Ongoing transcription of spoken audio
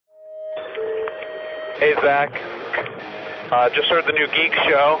Hey, Zach. Just heard the new Geek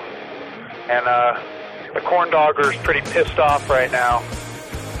Show, and the corn dogger's pretty pissed off right now.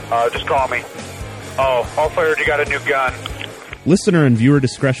 Just call me. Oh, also heard you got a new gun. Listener and viewer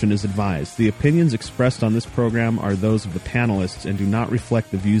discretion is advised. The opinions expressed on this program are those of the panelists and do not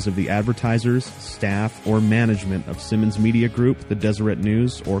reflect the views of the advertisers, staff, or management of Simmons Media Group, the Deseret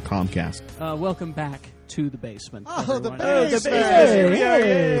News, or Comcast. Welcome back to the basement. Oh, everyone. the basement!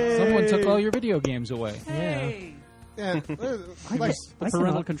 Hey. Someone took all your video games away. Hey. Yeah. The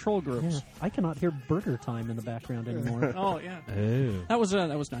parental control groups. Yeah, I cannot hear Burger Time in the background anymore. Oh yeah, that was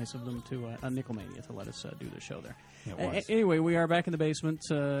nice of them to Nickelmania to let us do the show there. Anyway, we are back in the basement,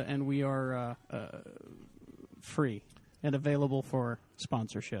 and we are free and available for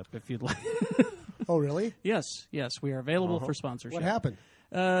sponsorship if you'd like. Oh really? Yes, we are available for sponsorship. What happened?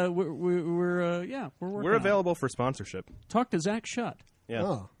 We're working. We're available for sponsorship. Talk to Zach Shutt. Yeah,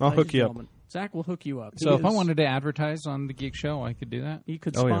 Oh. I'll hook you up. Zach will hook you up. So if I wanted to advertise on the Geek Show, I could do that? He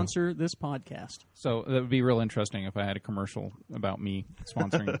could sponsor this podcast. So that would be real interesting if I had a commercial about me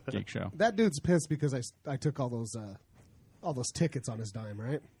sponsoring Geek Show. That dude's pissed because I took all those tickets on his dime,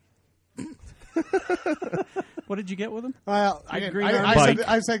 right? What did you get with him?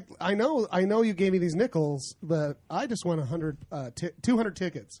 I said, I know you gave me these nickels, but I just want 200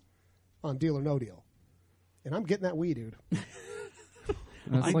 tickets on Deal or No Deal, and I'm getting that Wii, dude.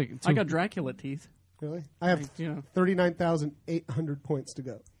 That's I got Dracula teeth. Really? I have 39,800 points to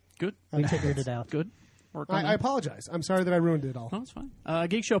go. Good. I figured it out. Good. I apologize. I'm sorry that I ruined it all. No, it's fine.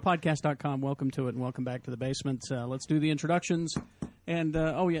 GeekShowPodcast.com. Welcome to it, and welcome back to the basement. Let's do the introductions. And,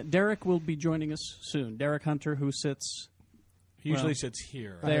 Derek will be joining us soon. Derek Hunter, who sits... He usually sits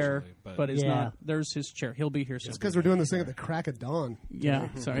here. There, actually, but is not... There's his chair. He'll be here soon. It's because we're doing this thing at the crack of dawn. Yeah,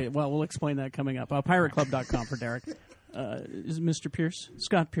 sorry. Well, we'll explain that coming up. PirateClub.com for Derek. Is Mr. Pierce?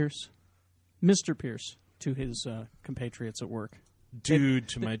 Scott Pierce. Mr. Pierce to his compatriots at work. Dude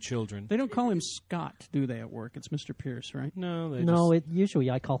to my children. They don't call him Scott, do they, at work? It's Mr. Pierce, right? No,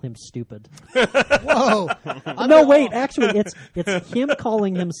 Usually I call him stupid. Whoa! No, wait. Actually, it's him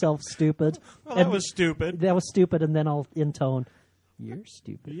calling himself stupid. that was stupid. That was stupid, and then I'll intone, "You're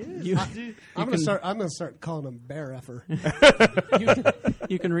stupid." I'm gonna start calling him Bear Effer.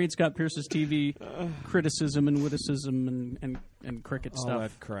 You can read Scott Pierce's TV criticism and witticism and cricket All stuff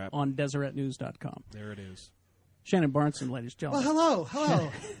that crap. on DeseretNews.com. There it is. Shannon Barneson, ladies and Well, gentlemen. hello.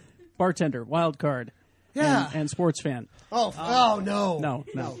 Bartender, wild card, Yeah. and sports fan. No.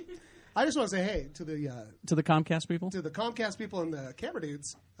 No. I just want to say hey to the To the Comcast people? to the Comcast people and the camera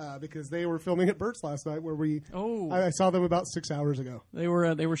dudes because they were filming at Burt's last night where Oh. I saw them about 6 hours ago. They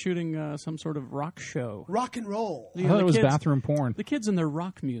were shooting some sort of rock show. Rock and roll. I thought it was bathroom porn. The kids and their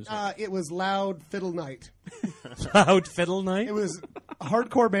rock music. It was loud fiddle night. Loud fiddle night? It was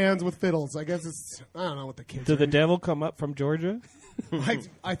hardcore bands with fiddles. I guess I don't know what the kids Did are the into. devil come up from Georgia?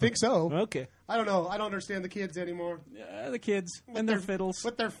 I think so. Okay. I don't know. I don't understand the kids anymore. The kids and their fiddles.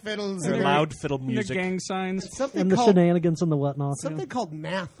 With their fiddles Their and loud fiddle Their music. gang signs. something And the called shenanigans and the whatnot. something called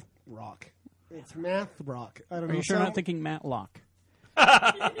math rock. It's math rock. I don't know. Are you sure you're not thinking Matlock?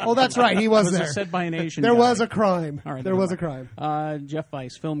 Oh, that's right. He was Was there. it said by an Asian There guy? was a crime. All right, there never was a mind. crime. Jeff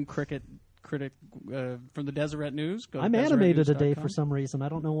Weiss, film critic from the Deseret News. Go to I'm animated today DeseretNews.com. for some reason. I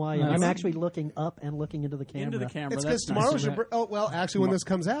don't know why. I'm actually looking up and looking into the camera. Into the camera. It's That's because tomorrow's nice. your actually, when this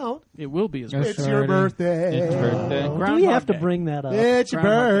comes out, It will be his Yes, birthday. it's your birthday. It's birthday. Do we Groundhog have to Day. bring that up? It's your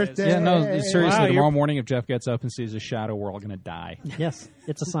Groundhog Day. birthday. Yeah, no, seriously, Wow, tomorrow morning if Jeff gets up and sees a shadow, we're all going to die. Yes,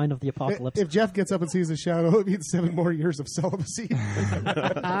 it's a sign of the apocalypse. If Jeff gets up and sees a shadow, it means 7 more years of celibacy.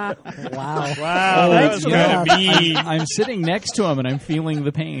 Wow. Wow, that was yeah. kind of mean. I'm sitting next to him and I'm feeling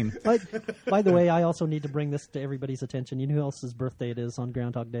the pain. By the way, I also need to bring this to everybody's attention. You know who else's birthday it is on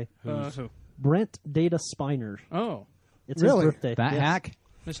Groundhog Day? Brent Data Spiner. Oh, It's Really? his birthday. That Yes. hack?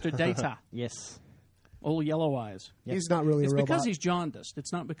 Mr. Data. Yes. Old Yellow Eyes. He's not really It's a robot. because he's jaundiced.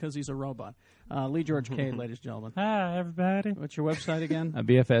 It's not because he's a robot. Lee George Cade, ladies and gentlemen. Hi, everybody. What's your website again?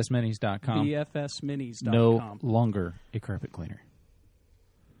 BFSminis.com. BFSminis.com. No longer a carpet cleaner.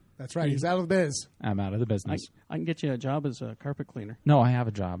 That's right. He's out of the biz. I'm out of the I business. can get you a job as a carpet cleaner. No, I have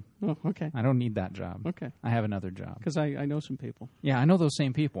a job. Oh, okay. I don't need that job. Okay. I have another job. Because I know some people. Yeah, I know those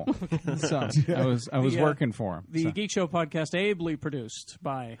same people. So I was working for them. The Geek Show podcast, ably produced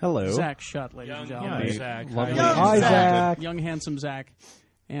by Zach Shutt, ladies and gentlemen. Young Zach. Lovely. Hi, Zach. Young, handsome Zach.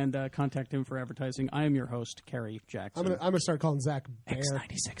 And contact him for advertising. I am your host, Kerry Jackson. I'm gonna start calling Zach Bear.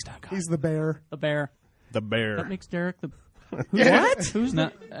 X96.com. He's the bear. The bear. The bear. That makes Derek the What? Who's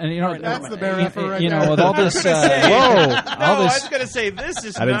No, and, you know, That's the bear effort right you know, there. with all this, Whoa! all I this, was going to say this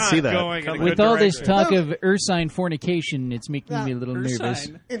is I didn't not see that. going in a with good all this direction. talk of Ursine fornication, it's making me a little nervous.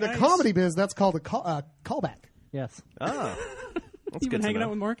 Ursine. In the Nice. comedy biz, that's called a callback. Yes. Ah, You been hanging out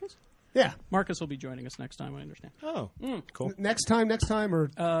with Marcus? Yeah. Marcus will be joining us next time, I understand. Oh, cool. Next time, or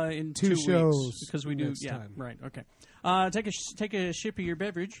In Two 2 shows weeks, because we do. next Yeah, time. right. Okay. Take a sip of your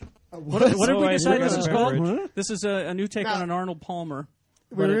beverage. what? What did we I decide forgot this is a called? beverage. This is a new take Now- on an Arnold Palmer.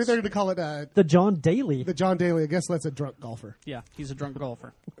 We're but either it's- going to call it The John Daly. the John Daly. I guess that's a drunk golfer. Yeah, he's a drunk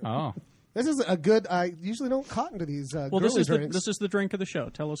golfer. Oh, This is a good. I usually don't cotton to these Well, girly this drinks. is the drink of the show.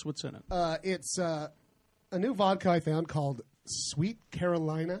 Tell us what's in it. It's a new vodka I found called Sweet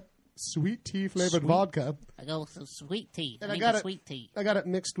Carolina, sweet tea flavored vodka. I go with some sweet tea. And I I need got the it. sweet tea. I got it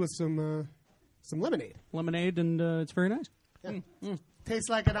mixed with some lemonade. Lemonade, and it's very nice. Tastes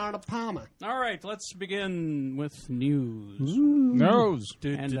like an Arnold Palmer. All right, let's begin with news. nose.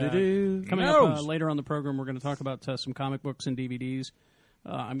 And coming up later on the program, we're going to talk about some comic books and DVDs.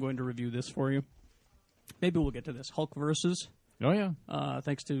 I'm going to review this for you. Maybe we'll get to this. Hulk versus. Oh yeah.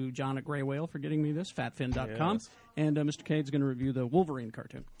 Thanks to John at Grey Whale for getting me this. Fatfin.com. Yes. And Mr. Cade's going to review the Wolverine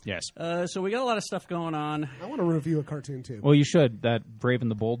cartoon. Yes. So we got a lot of stuff going on. I want to review a cartoon too. Well, you should. That Brave and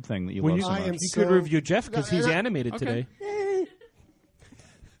the Bold thing that you love you- so I much. am You so, could review Jeff because he's Okay. animated today.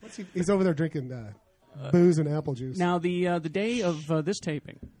 He's over there drinking booze and apple juice. Now, the day of this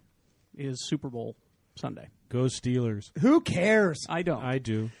taping is Super Bowl Sunday. Go Steelers. Who cares? I don't. I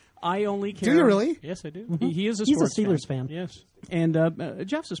do. I only care. Do you really? Yes, I do. He is a He's a sports Steelers fan. Yes. And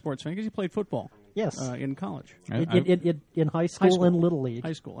Jeff's a sports fan because he played football Yes. in college. In high school school. and Little League.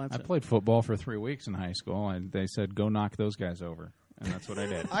 High school, that's I it. played football for 3 weeks in high school, and they said, go knock those guys over. And that's what I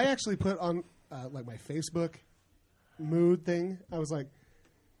did. I actually put on like my Facebook mood thing. I was like,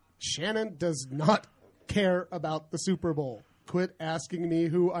 Shannon does not care about the Super Bowl. Quit asking me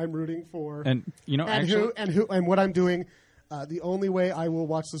who I'm rooting for And, you know, and actually, who and what I'm doing. The only way I will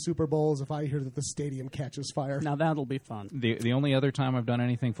watch the Super Bowl is if I hear that the stadium catches fire. Now that'll be fun. the only other time I've done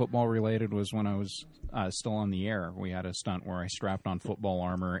anything football related was when I was still on the air. We had a stunt where I strapped on football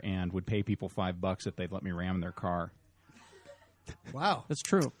armor and would pay people $5 if they'd let me ram their car. Wow. That's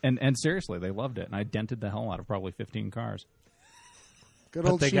true. And seriously, they loved it. And I dented the hell out of probably 15 cars. Good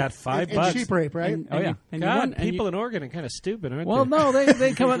But old they sheep, got $5. and sheep rape, right? And, Oh, yeah. And you God, won, and people you, in Oregon are kind of stupid, aren't Well, they? no,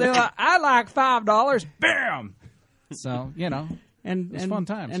 they come in, they're like, I like $5. Bam! So, you know, and It's fun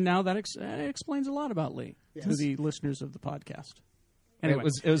times. And now that explains a lot the Lee to the listeners of the podcast. Anyway,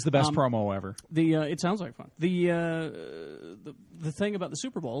 it was the best promo ever. it sounds like fun. The thing about the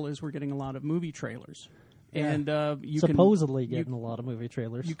Super Bowl is we're getting a lot of movie trailers, and you Supposedly can, getting a lot of movie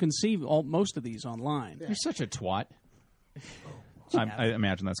trailers. you can see most of these online. You're such a twat. I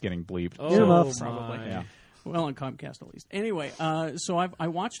imagine that's getting bleeped. Earmuffs. Probably. Yeah. Well, on Comcast at least. Anyway, so I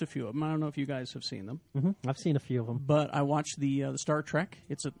watched a few of them. I don't know if you guys have seen them, I've seen a few of them. but I watched the Star Trek.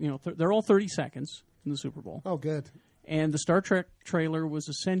 It's they're all 30 seconds in the Super Bowl, Oh, good. and the Star Trek trailer was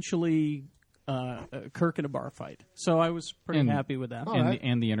essentially Kirk in a bar fight. So I was pretty happy with that.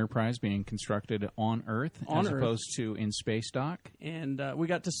 And the Enterprise being constructed on Earth On as Earth. opposed to in space dock And we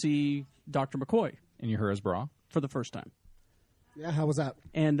got to see Dr. McCoy in Uhura's bra. for the first time, Yeah, how was that?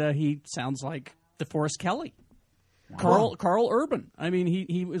 and he sounds like DeForest Kelley. Carl Urban. I mean,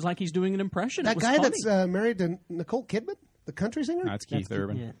 he was like he's doing an impression. That it was guy funny. that's married to Nicole Kidman, the country singer? That's Keith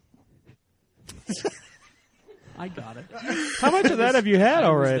Urban. Yeah. I got it. How much of that have you had I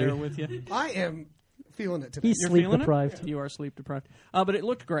was already? there with you. I am feeling it today. He's You're sleep feeling deprived. it? You are sleep deprived. But it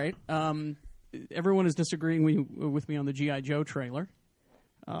looked great. Everyone is disagreeing with me on the G.I. Joe trailer,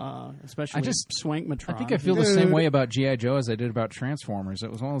 especially Swankmatron. I think I feel the same way about G.I. Joe as I did about Transformers.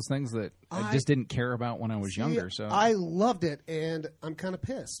 It was one of those things that I just didn't care about when I was younger. So I loved it, and I'm kind of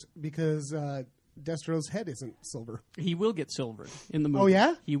pissed because Destro's head isn't silver. He will get silvered in the movie. Oh,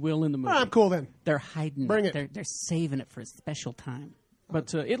 yeah? He will in the movie. I'm cool then. They're hiding Bring it. it. They're saving it for a special time.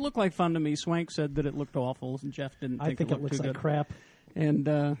 But it looked like fun to me. Swank said that it looked awful, and Jeff didn't I think it it looked looks too like good. crap. And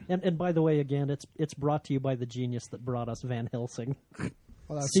And by the way, again, it's brought to you by the genius that brought us Van Helsing,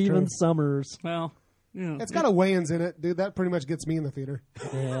 Well, that's Steven true. Summers. well, you know, It's got a Wayans in it, dude. That pretty much gets me in the theater.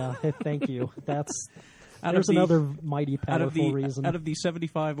 Yeah, hey, thank you. Out There's of the- another mighty out of powerful reason. the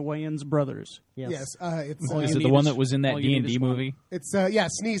 75 Wayans brothers. yes. Yes, it's All is you it the need one is- that was in that all you need D&D is one. movie? it's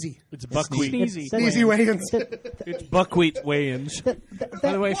Sneezy. It's buckwheat. Sneezy. Sneezy Wayans. It's buckwheat Wayans.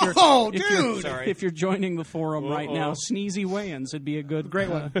 By the way, if you're, Whoa, if you're, dude! sorry. If you're joining the forum right now, Sneezy Wayans would be a good great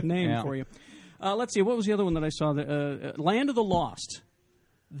name Yeah. for you. Let's see, what was the other one that I saw? Land of the Lost.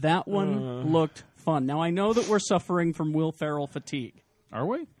 That one looked fun. Now, I know that we're suffering from Will Ferrell fatigue. Are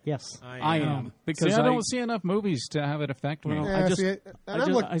we? Yes. I am. Because I don't see enough movies to have it affect me.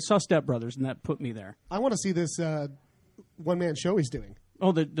 I saw Step Brothers, and that put me there. I want to see this one-man show he's doing.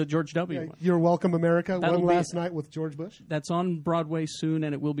 Oh, the George W. Yeah, one. You're Welcome, America. That'll One be- Last Night with George Bush. That's on Broadway soon,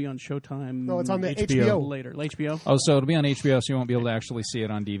 and it will be on Showtime. No, it's on the HBO. later. HBO? Oh, so it'll be on HBO, so you won't be able to actually see it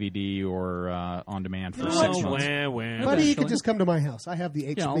on DVD or on demand for 6 months. Buddy, you can just come to my house. I have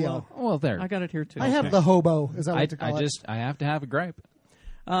the HBO. Well, there. I got it here, too. I have the hobo, as I like to call it. I have to have a gripe.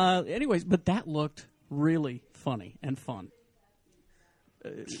 Anyways, but that looked really funny and fun.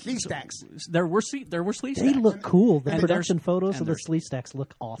 Slee stacks. There were slee stacks. They look cool. The And production there's- photos and of the there's- slee stacks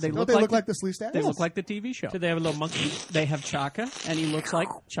look awesome. They Don't look they like look like the Slee stacks? They look like the TV show. Do they have a little monkey? They have Chaka, and he looks like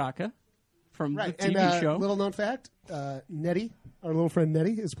Chaka from Right. the TV And show. little known fact, Nettie, our little friend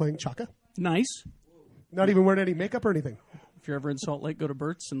Nettie, is playing Chaka. Nice. Not even wearing any makeup or anything. If you're ever in Salt Lake, go to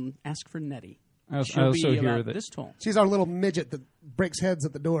Burt's and ask for Nettie. I She'll also be hear about that this tall. She's our little midget that breaks heads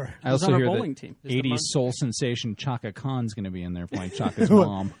at the door. I Who's also on our hear bowling that team? 80s soul sensation Chaka Khan's going to be in there playing Chaka's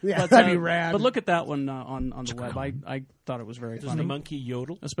mom. Yeah, But, that'd be rad. But look at that one on the web. I thought it was very Does funny. the monkey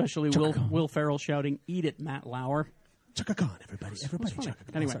yodel? Especially Will Ferrell shouting, "Eat it, Matt Lauer." Chaka Khan, everybody. Chaka Khan.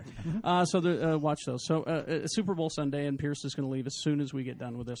 Anyway, watch those. So Super Bowl Sunday, and Pierce is going to leave as soon as we get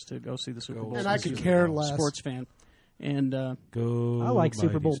done with this to go see the Super Bowl. And I could care less. Sports fan, and Go. I like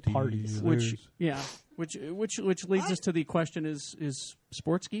Super Bowl Mighty parties. Steelers. which leads us to the question: is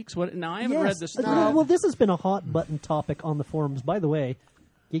sports geeks? What? Now I haven't Yes. read this. Well, this has been a hot button topic on the forums. By the way,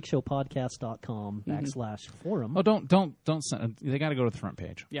 geekshowpodcast.com /forum. Oh, don't send. They got to go to the front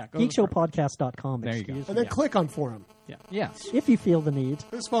page. Yeah, go to the front. Geekshowpodcast.com. There you go. And then click on forum. Yes. If you feel the need.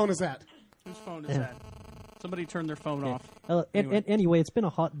 Whose phone is that? Whose phone is that? Somebody turned their phone off. Anyway, it's been a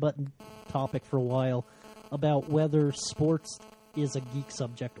hot button topic for a while about whether sports is a geek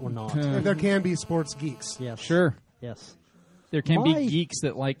subject or not. And there can be sports geeks. Yes. Sure. Yes. There can My- be geeks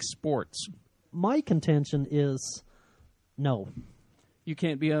that like sports. My contention is no. You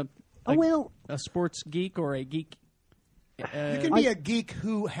can't be a sports geek or a geek. You can be a geek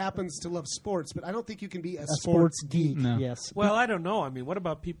who happens to love sports, but I don't think you can be a sports geek. No. Yes. Well, I don't know. I mean, what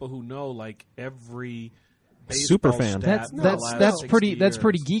about people who know like every Super baseball fan. stat in the last That's 60 pretty years?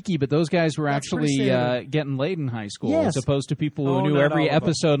 geeky. But those guys were That's pretty actually standard. getting laid in high school, Yes. as opposed to people who Oh, knew not every all of them.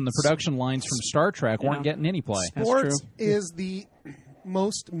 episode in the production lines from Star Trek weren't getting any play. That's Sports true. is the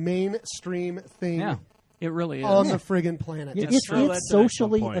most mainstream thing Yeah. It really is. on the friggin' planet. It's true. That's an excellent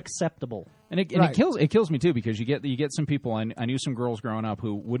socially point. acceptable. And it Right. kills me too, because you get some people. I knew some girls growing up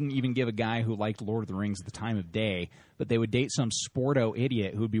who wouldn't even give a guy who liked Lord of the Rings the time of day, but they would date some sporto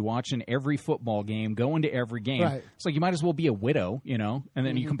idiot who'd be watching every football game, going to every game. Right. It's like you might as well be a widow, and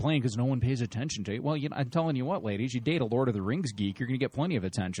then you complain because no one pays attention to you. Well, I'm telling you what, ladies, you date a Lord of the Rings geek, you're going to get plenty of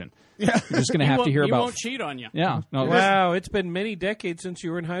attention. Yeah. You're just going to have to hear he about. won't cheat on you. Yeah. No, Wow, it's been many decades since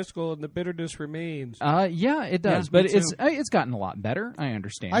you were in high school, and the bitterness remains. yeah, it does, Yeah, but me too. it's gotten a lot better. I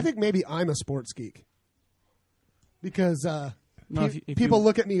understand. I think maybe I'm a sports geek because No, if you- people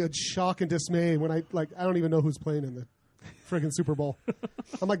look at me in shock and dismay when I don't even know who's playing in the friggin' Super Bowl.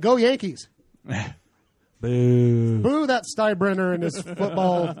 I'm like, go Yankees! Boo that Steinbrenner and his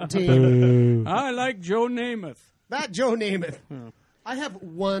football team. I like Joe Namath. That Joe Namath. I have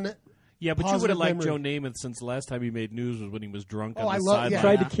one. Yeah, but you would Positive have liked memory. Joe Namath since the last time he made news was when he was drunk Oh, on I the love- sideline. yeah.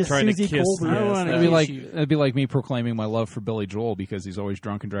 Tried to kiss Trying to Susie kiss Colbert. I wanna That'd be kiss like you. that'd be like me proclaiming my love for Billy Joel because he's always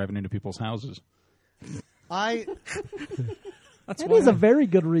drunk and driving into people's houses. I That is a very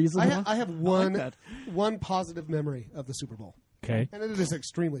good reason. I have one that. one positive memory of the Super Bowl, Okay. and it is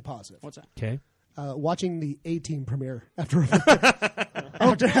extremely positive. What's that? Okay. Watching the A-Team premiere after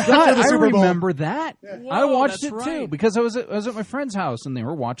after God, the I Super Bowl. remember that. I Whoa, watched that's it too right. because I was at my friend's house and they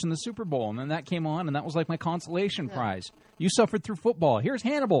were watching the Super Bowl, and then that came on, and that was like my consolation prize. You suffered through football. Here's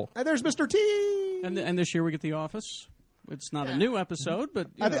Hannibal. And there's Mr. T. And this year we get The Office. It's not a new episode, but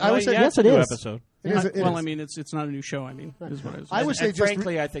you know. I wish they, yes, it New is. episode. It is, it well, is. I mean, it's not a new show. I mean, is what I was. I wish they And just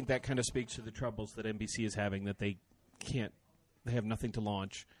frankly, I think that kind of speaks to the troubles that NBC is having, that they have nothing to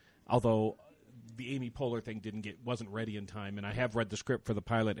launch. Although the Amy Poehler thing wasn't ready in time, and I have read the script for the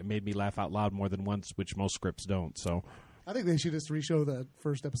pilot. It made me laugh out loud more than once, which most scripts don't. So, I think they should just reshow the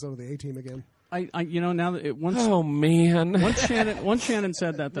first episode of the A-Team again. I now that once man, once Shannon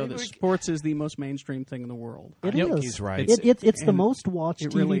said that though, that sports is the most mainstream thing in the world. It Yep, is. he's right. It's the and most watched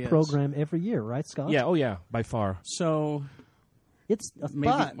it TV really is. program every year, right, Scott? yeah, oh yeah, by far. So It's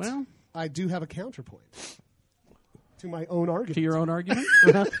maybe But well I do have a counterpoint to my own argument. to your own argument,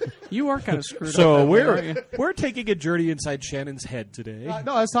 you are kind of screwed So up. that way, aren't you? we're taking a journey inside Shannon's head today.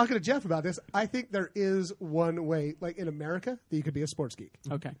 No, I was talking to Jeff about this. I think there is one way, like in America, that you could be a sports geek.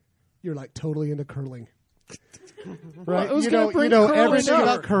 Okay. You're like totally into curling. Right? I was You gonna know bring everything curling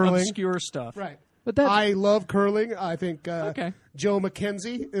about up. curling. Obscure stuff. Right. But that I love curling. I think Joe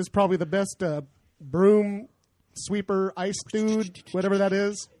McKenzie is probably the best broom sweeper ice dude, whatever that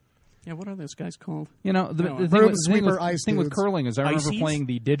is. Yeah, what are those guys called? You know, the thing, Broom with, sweeper ice thing with dudes. curling is I remember Ices? playing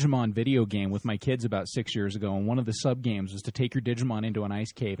the Digimon video game with my kids about 6 years ago, and one of the sub-games was to take your Digimon into an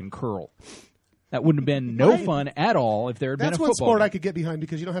ice cave and curl. That wouldn't have been no Right. fun at all if there had That's been a one football sport game. I could get behind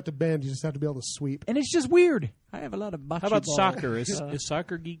because you don't have to bend; you just have to be able to sweep. And it's just weird. I have a lot of bocce How about ball. soccer? Is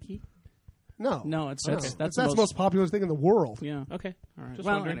soccer geeky? No, No, it's that's that's the most popular thing in the world. Yeah. Okay. All right. Just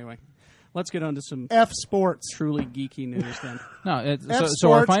Well, wondering. anyway, let's get on to some F sports. truly geeky news then. No,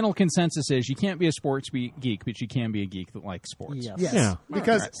 so our sports- final consensus is you can't be a sports geek, but you can be a geek that likes sports. Yes. Yes, Yeah.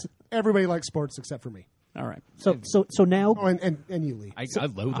 because everybody likes sports except for me. All right. So now, Oh, and you, Lee. I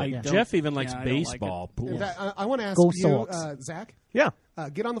loathe I it. don't- Jeff even likes yeah, I don't like baseball. In fact, I want to ask Go you, Sox. Zach. Yeah.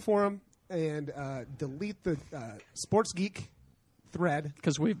 Get on the forum and delete the sports geek thread.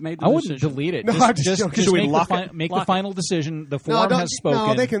 Because we've made the I wouldn't decision. delete it. No, I'm just joking. just Should we make, lock the, make the Lock it. final decision. The No, forum don't, has spoken.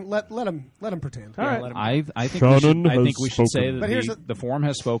 no, they can let them pretend. All right. Let 'em- I think Shannon I has think we should say spoken. that But here's the forum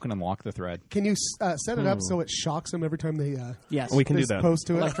has spoken and lock the thread. Can you set it up so it shocks them every time they Yes. We can they do that. post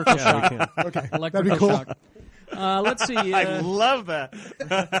to it? Electrical shock. Okay, that'd Electrical be cool. shock. Let's see. I love that.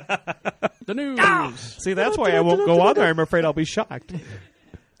 The news. See, that's why I won't go on there. I'm afraid I'll be shocked.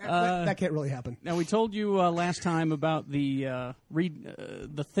 That can't really happen. Now we told you last time about the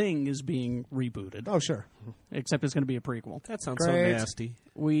the Thing is being rebooted, Oh, sure. except it's going to be a prequel. That sounds Great. so nasty.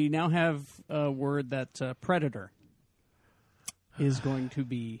 We now have word that Predator is going to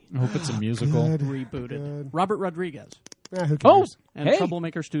be I hope it's a musical. Good. rebooted. Good. Robert Rodriguez Who Oh, cares? and hey.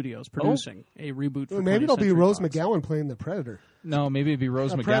 Troublemaker Studios producing a reboot for Well, maybe 20th it'll be Century Rose Fox. McGowan playing the Predator. No, maybe it'd be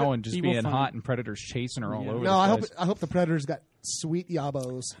Rose Pred- McGowan just Evil being Fun. hot and predators chasing her all over. No, the place. I hope the Predator's got sweet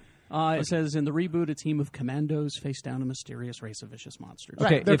yabos. It says in the reboot, a team of commandos face down a mysterious race of vicious monsters.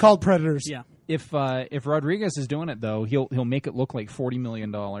 Okay, Right, they're if- called Predators. Yeah. If Rodriguez is doing it though, he'll make it look like $40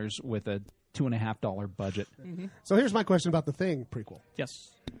 million with a $2.5 budget. So here's my question about the Thing prequel. Yes.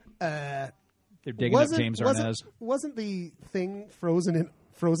 They're digging up James Arnaz. Wasn't the Thing frozen in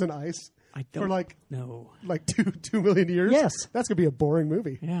frozen ice I don't for like know. two million years? Yes. That's gonna be a boring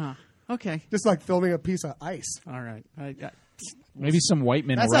movie. Yeah. Okay. Just like filming a piece of ice. All right. Maybe some white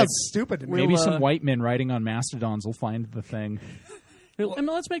men. That ride- sounds stupid to me. Maybe We'll, some white men riding on mastodons will find the Thing. I mean,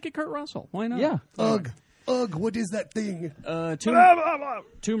 let's make it Kurt Russell. Why not? Yeah. Ugh, what is that thing?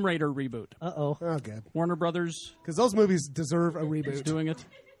 Tomb Raider reboot. oh, good. Warner Brothers Because those movies deserve a is reboot. doing it.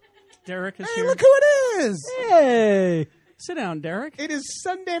 Derek is Hey, here. look who it is! hey, Sit down, Derek. It is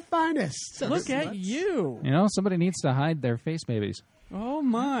Sunday Finest. Look at you. You know, somebody needs to hide their face babies. Oh,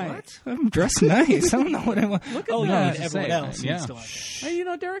 my. I'm dressed nice. I don't know what I want. Look at oh, that. no, Just everyone saying. else Yeah. needs to like it. Hey, you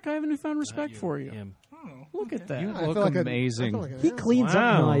know, Derek, I have a newfound respect for you. Him. Look at that. You I look feel like amazing. I feel like an he asshole. cleans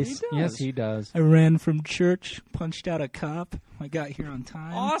Wow. up nice. He does. Yes, he does. I ran from church, punched out a cop. I got here on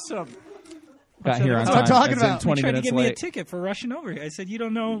time. Awesome. Got here on That's what time. I'm talking as in about. 20 He tried to minutes give me a late. ticket for rushing over here. I said, "You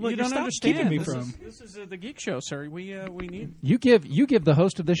don't know what You you're don't understand. keeping me This from." This is the Geek Show, sir. We need... You give the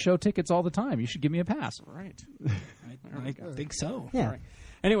host of this show tickets all the time. You should give me a pass. Right. I think so. Yeah. All right.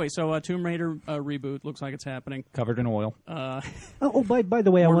 Anyway, so Tomb Raider reboot looks like it's happening. Covered in oil. By the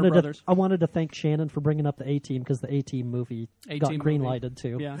way, Warner Brothers. I wanted to thank Shannon for bringing up the A-Team because the A-Team movie got A-Team green movie. lighted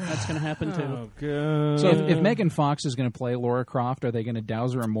too. Yeah, that's going to happen too. Oh, good. So if Megan Fox is going to play Laura Croft, are they going to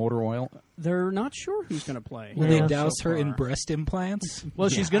douse her in motor oil? They're not sure who's going to play. Will they Yeah. douse So her in far. breast implants? Well,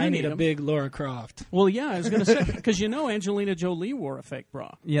 she's gonna I need need a 'em. big Laura Croft. Well, yeah, I was going to say because you know Angelina Jolie wore a fake bra.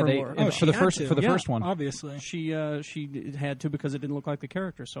 Yeah, for they Laura. Oh, for she the had first to. for the Yeah. first one. Obviously. She had to because it didn't look like the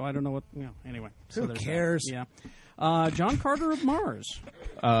character. So I don't know what. Anyway, so Who there's that. cares? Yeah. John Carter of Mars.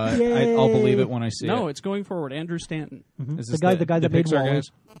 I'll believe it when I see No, it. it's going forward. Andrew Stanton, Is The this guy that made Pixar Wall-E.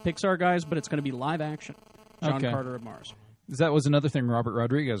 guys? Pixar guys, but it's going to be live action. John Okay. Carter of Mars. That was another thing Robert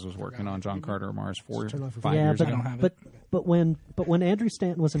Rodriguez was working on. John Carter of Mars 5 Yeah, years but, ago. don't have it. but when Andrew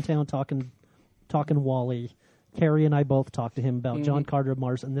Stanton was in town talking Wall-E, Carrie and I both talked to him about John Carter of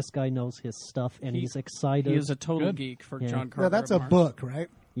Mars, and this guy knows his stuff, and he's excited. He is a total Good. geek for Yeah. John Carter. Now that's of a Mars. book, right?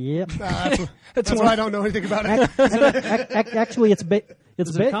 Yep. That's why I don't know anything about it. Actually, it's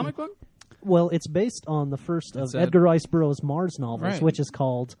Is it a comic book? Well, it's based on the first of It's a- Edgar Rice Burroughs' Mars novels, Right. which is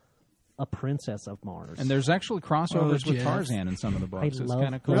called A Princess of Mars. And there's actually crossovers with Jeff. Tarzan in some of the books. It's love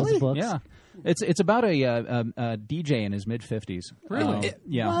kind of cool. those books. Yeah, it's about a DJ in his mid-50s. Really?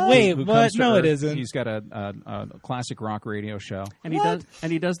 Yeah. Wait, Who what? comes to No, it Earth. isn't. He's got a classic rock radio show. And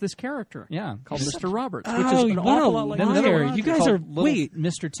he does this character. Yeah. Called Mr. Roberts, which Oh, is an what awful a lot like liar. Mr. Rogers. You guys Called are Little wait.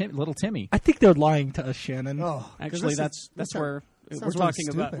 Mr. Little Timmy. I think they're lying to us, Shannon. Oh, 'cause Actually, this that's is- where Sounds we're really talking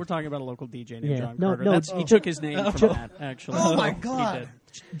about stupid. a local DJ named Yeah. John No, Carter. no, He took his name from that. Actually, Oh, my He God.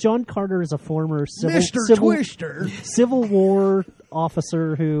 did. John Carter is a former Mr. Civil Twister. Civil War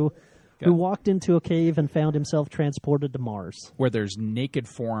officer who walked into a cave and found himself transported to Mars. Where there's naked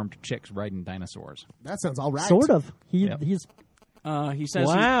formed chicks riding dinosaurs. That sounds all right. Sort of. Yep. He's He says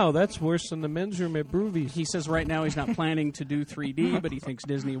Wow, that's worse than the men's room at Broovies. he says right now he's not planning to do 3D, but he thinks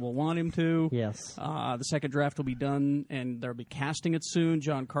Disney will want him to. yes. The second draft will be done, and they'll be casting it soon.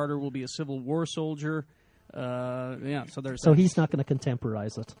 John Carter will be a Civil War soldier. So there's So he's not going to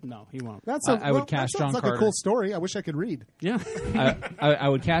contemporize it. no, he won't. That's I would cast that John sounds like Carter. a cool story. I wish I could read. Yeah, I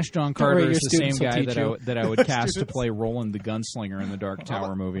would cast John Carter worry, as your the same students will guy teach that you. that I would cast to Students. play Roland the Gunslinger in the Dark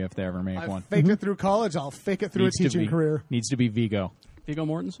Tower movie if they ever make I one. faked it through college. I'll fake it through Needs a to teaching be- career. Needs to be Vigo. Viggo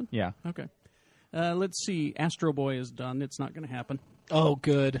Mortensen. Yeah. Okay. Let's see. Astro Boy is done. It's not going to happen. Oh,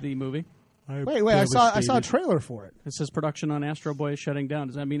 good. The movie. Wait, I saw a trailer for it. It says production on Astro Boy is shutting down.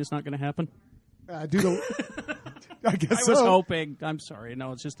 Does that mean it's not going to happen? Due to, I guess I was so. hoping. I'm sorry.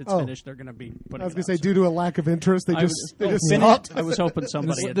 No, it's just it's Oh. finished. They're going to be putting. I was it going to out say, due to a lack of interest, they I just was- stopped. I was hoping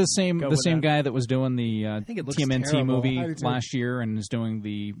somebody. The same go with same that. guy that was doing the think it looks TMNT terrible. movie I do too. last year and is doing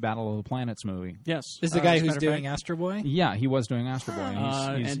the Battle of the Planets movie. Yes. Is the guy as a who's matter of doing fact, Astro Boy? Yeah, he was doing Astro Boy.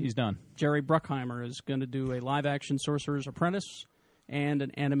 And and- he's done. Jerry Bruckheimer is going to do a live-action Sorcerer's Apprentice and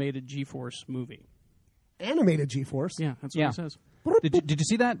an animated G-Force movie. Animated G-Force. Yeah, that's Yeah. what it says. Did you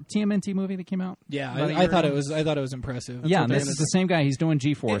see that TMNT movie that came out? Yeah, About a I year thought ago? it was impressive. Yeah, what and they're this is the same guy. He's doing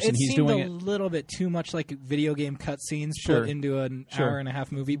G-Force, It and he's seemed doing a it. little bit too much like video game cutscenes Sure. put into an Sure. hour and a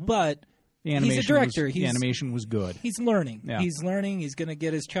half movie, but The animation he's a director. Was, the animation was good. He's learning. Yeah. He's learning. He's going to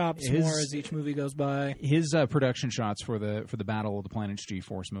get his chops His- more as each movie goes by. His production shots for the Battle of the Planets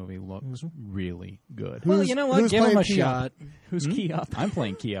G-Force movie looks really good. Well, you know what? who's Give him a playing Keop? shot. Who's key up? I'm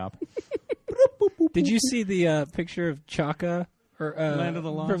playing Keop. Did you see the picture of Chaka? Or, Land of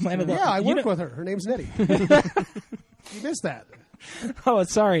the Lost, from Land of the Yeah, I you work know- with her. Her name's Nettie. You missed that. Oh,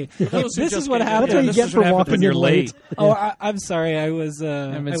 sorry. those who This just is what came in. happened. That's what you this get is for what happens walking when in you're late. Oh, I'm sorry. I was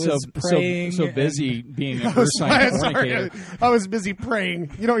I mean, was praying. so and- busy being a I was, Ursine sorry, fornicator. I was busy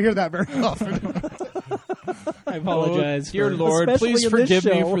praying. You don't hear that very often. I apologize. Dear for- Lord, Especially please in this forgive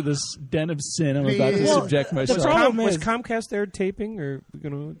me show. for this den of sin I'm The- about to well, subject myself. problem Was is- Comcast there taping, or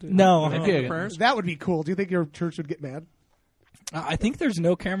No, Okay. Prayers? That would be cool. Do you think your church would get mad? I think there's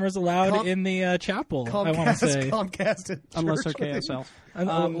no cameras allowed in the chapel. I want to say, Comcast at Unless they're church. KSL.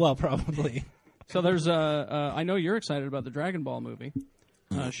 well, probably. So there's I know you're excited about the Dragon Ball movie,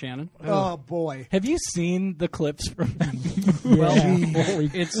 Shannon. Oh boy. Have you seen the clips from? Well, Holy,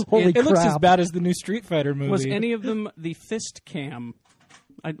 it's holy it looks as crap. bad as the new Street Fighter movie. Was any of them the fist cam?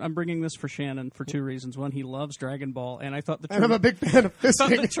 I'm bringing this for Shannon for two reasons. One, he loves Dragon Ball, and I thought the And I'm term, a big fan of thought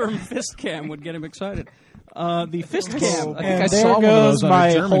the fisting. term fist cam would get him excited. The fist cam. I think And I there saw one of goes those on a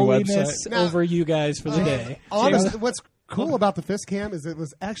my German holiness website. over you guys for the day. Honestly, what's cool about the fist cam is it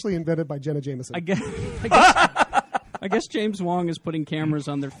was actually invented by Jenna Jameson. I guess James Wong is putting cameras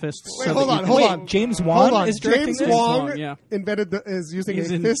on their fists. Wait, so hold that on, you hold can- on. James Wan Hold on. is directing James this? Wong Wong, yeah. is using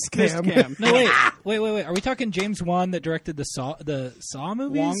He's a in fist cam. No, wait. Are we talking James Wan that directed the Saw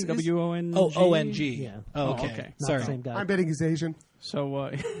movies? Wong, Is- W-O-N-G? Oh, O-N-G. Yeah. Oh, okay. okay. Not Sorry. the same guy. I'm betting he's Asian. So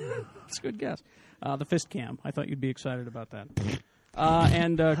it's a good guess. The fist cam. I thought you'd be excited about that.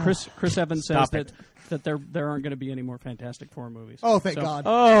 And Chris Evans says that there aren't going to be any more Fantastic Four movies. Oh, thank So- God.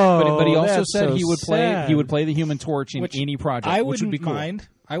 but he also that's said so he would play sad. he would play the Human Torch in Which any project, I which would wouldn't be cool. mind.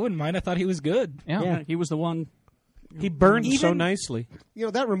 I wouldn't mind. I thought he was good. Yeah. He was the one. He burned so Even- nicely. You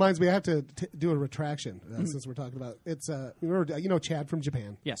know, that reminds me, I have to do a retraction since we're talking about it's. You know Chad from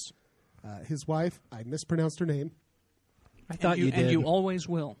Japan. Yes. His wife, I mispronounced her name, I thought you did. And you always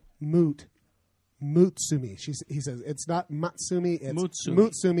will. Mutsumi. He says it's not Matsumi, it's Mutsumi.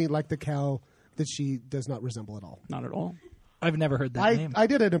 Mutsumi, like the cow that she does not resemble at all. Not at all. I've never heard that name. I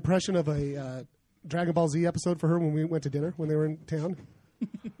did an impression of a Dragon Ball Z episode for her when we went to dinner when they were in town.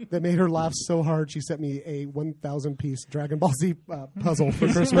 That made her laugh so hard she sent me a 1,000-piece Dragon Ball Z puzzle for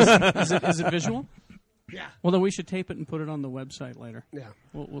Christmas. Is it visual? Yeah. Well, then we should tape it and put it on the website later. Yeah.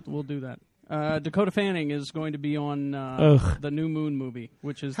 We'll do that. Dakota Fanning is going to be on the New Moon movie,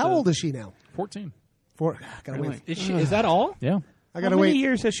 which is How old is she now? 14. Gotta Really? wait. Is that all? Yeah. I How gotta many wait.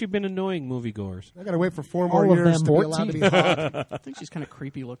 years has she been annoying moviegoers? I gotta wait for 4 more All of years them. to be allowed to be hot. I think she's kind of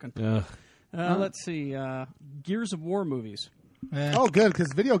creepy looking. Ugh. Let's see. Gears of War movies. Oh, good,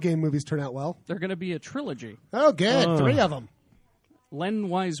 because video game movies turn out well. They're going to be a trilogy. Oh, good. 3 of them. Len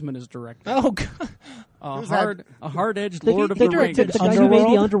Wiseman is directing. Oh, God. A hard-edged The, Lord of the, the Rings. the guy who made the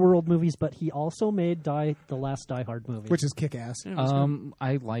Underworld? Underworld movies, but he also made the last Die Hard movie. Which is kick-ass. Yeah, it was good.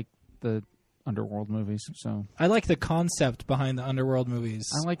 I like the Underworld movies. So I like the concept behind the Underworld movies.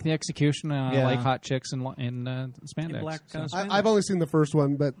 I like the execution. I like hot chicks in spandex. black, spandex. I've only seen the first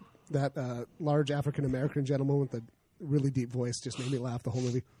one, but that large African American gentleman with the really deep voice just made me laugh the whole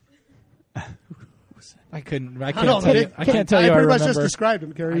movie. I can't tell you. I can't tell you. I pretty much remember. just described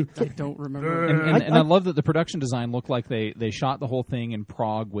him, Kerry. I don't remember. And I love that the production design looked like they shot the whole thing in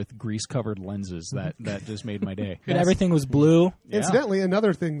Prague with grease-covered lenses. That just made my day. And everything was blue. Yeah. Incidentally,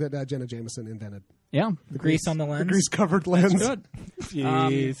 another thing that Jenna Jameson invented. Yeah. The grease on the lens. The grease-covered lens. Good.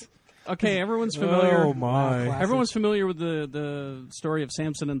 Jeez. Okay, everyone's familiar. Oh, my. Everyone's familiar with the story of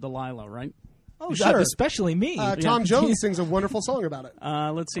Samson and Delilah, right? Oh, sure. especially me. Tom Jones sings a wonderful song about it.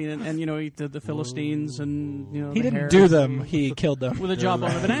 Let's see, and you know, he did the Philistines, and you know, he the didn't hares do them. He killed them with a jawbone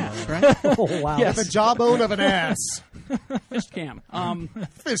of an ass, right? Oh, wow. Yes. The jawbone of an ass. Fist cam.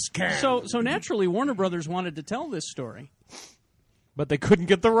 Fist cam. So naturally, Warner Brothers wanted to tell this story. But they couldn't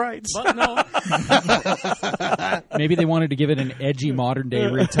get the rights. But no. Maybe they wanted to give it an edgy modern day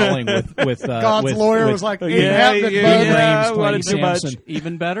retelling with God's lawyer was like, yeah, I wanted too much.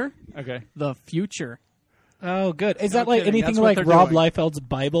 Even better, Okay. the future. Oh, good. Is No that like kidding. anything That's what like they're Rob doing. Liefeld's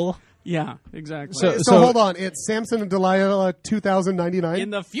Bible? Yeah, exactly. So hold on. It's Samson and Delilah 2099.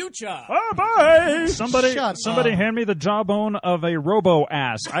 In the future. Oh, boy! Somebody Shut up. hand me the jawbone of a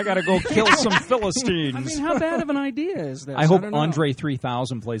robo-ass. I gotta go kill some Philistines. I mean, how bad of an idea is this? I hope don't know. Andre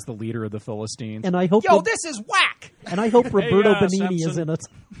 3000 plays the leader of the Philistines. And I hope this is whack. and I hope Roberto Benigni is Samson. in it.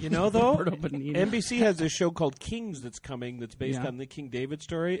 You know, though, Roberto Benigni. NBC has this show called Kings that's coming that's based Yeah. on the King David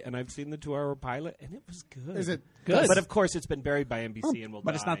story, and I've seen the 2-hour pilot, and it was good. Is it good? But of course, it's been buried by NBC and will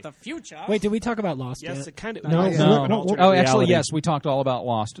But die. it's not the future. Wait, did we talk about Lost Yes, yet? it kind of. No, it's no, an no, alternate Oh, actually, reality. yes. We talked all about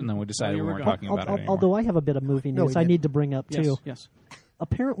Lost, and then we decided you we were weren't gone. talking about it anymore. Although I have a bit of movie No, news we I didn't. need to bring up, Yes, too. yes.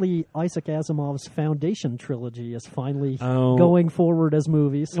 Apparently, Isaac Asimov's Foundation trilogy is finally Oh. going forward as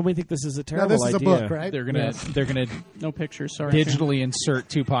movies. And we think this is a Now, terrible this is a idea. book, right? They're gonna No pictures. Sorry. digitally insert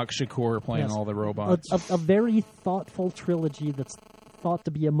Tupac Shakur playing Yes. all the robots. A very thoughtful trilogy that's thought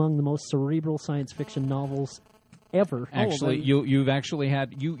to be among the most cerebral science fiction novels ever. Actually, you've actually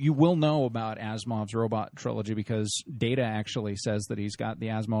had you will know about Asimov's robot trilogy because Data actually says that he's got the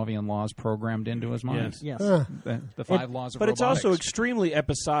Asimovian laws programmed into his mind. Yes. The 5 laws of But it's robotics. also extremely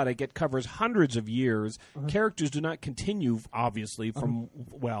episodic. It covers hundreds of years. Characters do not continue, obviously, from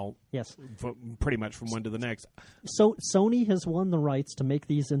Yes. pretty much from one to the next. So Sony has won the rights to make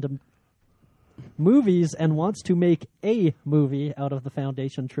these into movies and wants to make a movie out of the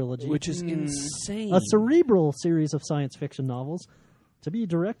Foundation trilogy, Which is insane. a cerebral series of science fiction novels to be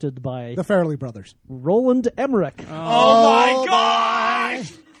directed by The Farrelly Brothers. Roland Emmerich. Oh my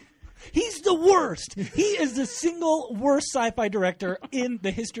gosh! He's the worst. He is the single worst sci-fi director in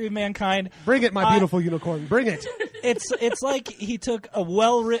the history of mankind. Bring it, my beautiful unicorn. Bring it. It's like he took a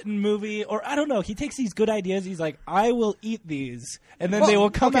well-written movie, or I don't know. He takes these good ideas. He's like, I will eat these, and then they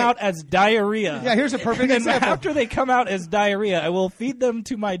will come out as diarrhea. Yeah, here's a perfect and then example. after they come out as diarrhea, I will feed them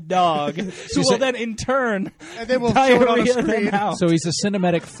to my dog, who will then in turn And then we'll show it on a diarrhea them screen. out. So he's a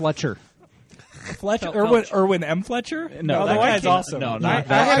cinematic Fletcher. Fletcher, Irwin M. Fletcher? No, that that guy's can't- awesome. no, not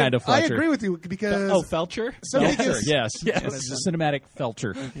that kind of I Fletcher. agree with you because Oh, Felcher? somebody Felcher, gets, yes. Yes. It's a cinematic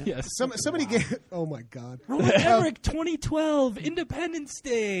Felcher. Yes. somebody get. Oh my God. Roland Emmerich, 2012, Independence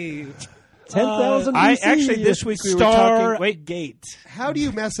Day. 10,000 I BC. actually this week we were Star talking. Wait, Gate. How do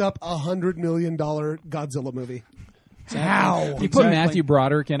you mess up $100 million Godzilla movie? How? You put Matthew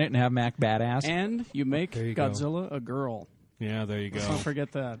Broderick in it and have Mac Badass. And you make you go. Godzilla a girl. yeah, there you go. Don't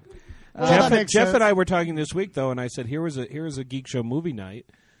forget that. that makes Jeff sense. and I were talking this week though, and I said here was a Geek Show movie night,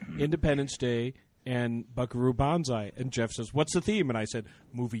 Independence Day and Buckaroo Banzai, and Jeff says, "What's the theme?" And I said,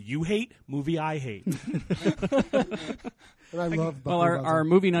 "Movie you hate, movie I hate." And I love Well, Buckaroo our Banzai.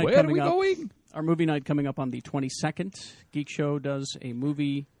 movie night Where are coming we up. going? Our movie night coming up on the 22nd. Geek Show does a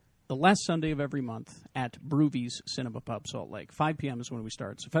movie the last Sunday of every month at Broovies Cinema Pub, Salt Lake. 5 p.m. is when we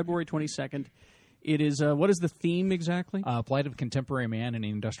start. So February 22nd. It is, what is the theme exactly? Plight of Contemporary Man in an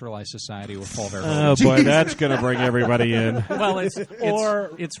Industrialized Society with Paul Oh Verhoeven. boy, that's going to bring everybody in. Well, it's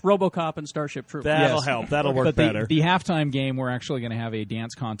RoboCop and Starship Troopers. That'll Yes. help. That'll work But better. the halftime game, we're actually going to have a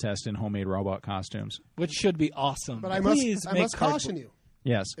dance contest in homemade robot costumes. Which should be awesome. But I Please must make caution you.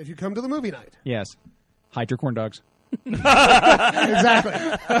 Yes. If you come to the movie night. Yes. Hide your corn dogs. Exactly.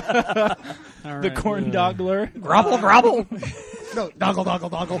 All The right. corn doggler. Grobble, grobble. No, doggle.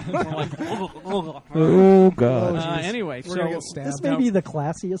 Oh, God. Anyway, We're gonna so get stabbed. This may be the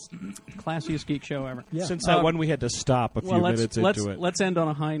classiest. classiest geek show ever. Yeah. Since that one we had to stop a few Well, minutes into it. let's end on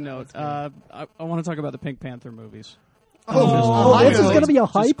a high note. I want to talk about the Pink Panther movies. Oh, this is going to be a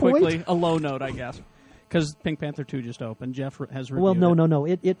high Just point? quickly, a low note, I guess. Because Pink Panther 2 just opened. Jeff has reviewed Well, no, it. no.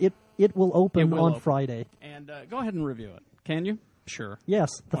 It will open It will on open. Friday. And go ahead and review it. Can you? Sure. Yes,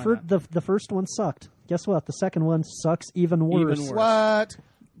 Why not? the first one sucked. Guess what? The second one sucks even worse. Even worse.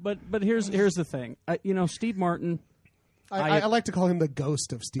 What? But here's the thing. Steve Martin. I like to call him the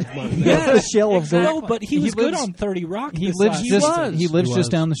ghost of Steve Martin. Yeah, the shell of No, Ghost. but he was good on 30 Rock. He this lives last just season. he lives He just was.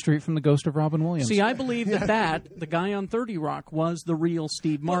 down the street from the ghost of Robin Williams. See, I believe that the guy on 30 Rock was the real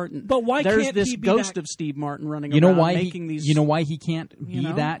Steve Martin. but why There's can't this he be ghost that- of Steve Martin running you know around why making he, these. you know why he can't be you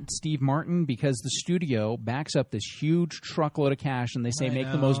know? that Steve Martin? Because the studio backs up this huge truckload of cash and they say make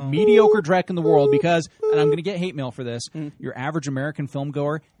the most mediocre Drek in the world because, and I'm going to get hate mail for this, your average American film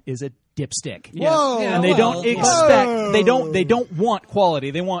goer is a dipstick. Yes. Whoa. And they don't expect they don't want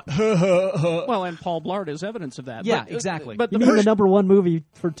quality. They want Well, and Paul Blart is evidence of that. Yeah, But, exactly. But You the mean the first, #1 movie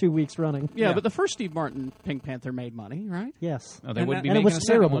for 2 weeks running? yeah, but the first Steve Martin Pink Panther made money, right? Yes. Oh, they And wouldn't be that- and it making was a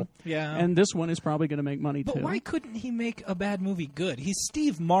second terrible. one. Yeah. And this one is probably going to make money But too. why couldn't he make a bad movie good? He's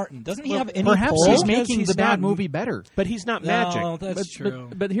Steve Martin. Doesn't he have any Perhaps pull? he's Because making he's the bad not- movie better. But he's not No, magic. that's true.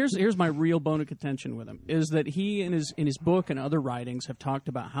 But here's my real bone of contention with him is that he in his book and other writings have talked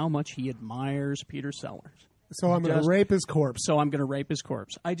about how much he admires Peter Sellers. So I'm going to Just- rape his corpse. So I'm going to rape his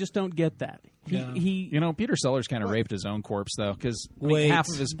corpse. I just don't get that. He You know, Peter Sellers kind of raped his own corpse though, because Wait. half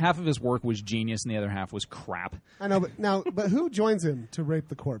of his work was genius and the other half was crap. I know, but who joins him to rape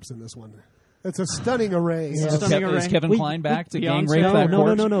the corpse in this one? It's a stunning array. Yeah. of- Stunning Is array. Kevin We- Kline back to Beyonce. gang rape No, that no,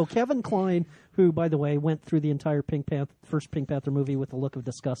 corpse? no. Kevin Kline, who, by the way, went through the entire first Pink Panther movie with a look of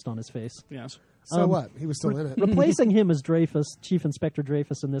disgust on his face. yes. So what? He was still in it. Replacing him as Dreyfus, Chief Inspector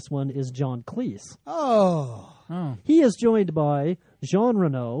Dreyfus in this one is John Cleese. Oh. He is joined by Jean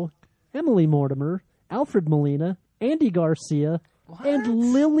Reno, Emily Mortimer, Alfred Molina, Andy Garcia,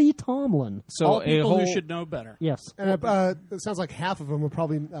 and Lily Tomlin. So All a people whole who should know better. Yes. And it sounds like half of them have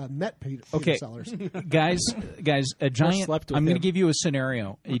probably met Peter Okay. Sellers. guys, a giant. slept with I'm going to him. give you a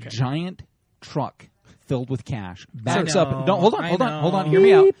scenario. A giant truck filled with cash backs know. up. Don't hold on, I hold on, know. hold on. Hear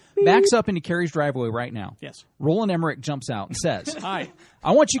me out. Backs up into Carrie's driveway right now. Yes. Roland Emmerich jumps out and says, Hi.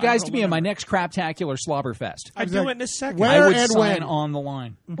 "I want you guys to be in my next Craptacular Slobberfest." I'd do it in a second. Where I would and sign when? on the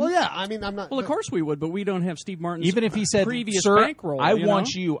line. Well, yeah. I mean, I'm not. Well, of course we would, but we don't have Steve Martin's Even if he said, previous "Sir, bankroll. I you want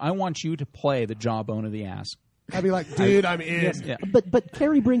know? I want you to play the jawbone of the ass." I'd be like, dude, I'm in. Yeah. But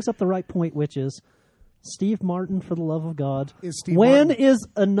Carrie brings up the right point, which is Steve Martin, for the love of God. Is Steve when Martin- is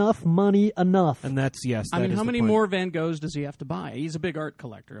enough money enough? And that's, yes. I that mean, is how the many point. more Van Goghs does he have to buy? He's a big art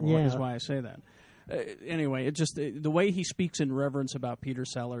collector. Yeah. Is why I say that. Anyway, it just the way he speaks in reverence about Peter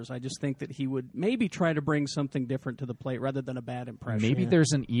Sellers, I just think that he would maybe try to bring something different to the plate rather than a bad impression. Maybe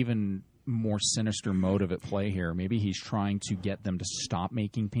there's an even more sinister motive at play here. Maybe he's trying to get them to stop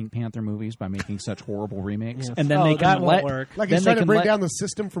making Pink Panther movies by making such horrible remakes, Yes. and then Oh, they that can won't let work. Like then he's they trying to can bring let- down the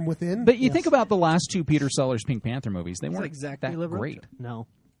system from within. But you think about the last two Peter Sellers Pink Panther movies; they weren't exactly that liberal. great. No.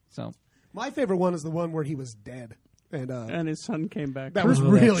 So My favorite one is the one where he was dead. and his son came back. That was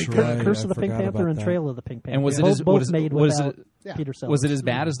really good. right. Curse I of the Pink forgot Panther about and that. Trail of the Pink Panther. And was it both, as- both what is- made what is without it- Yeah. Peter Sellers? was it as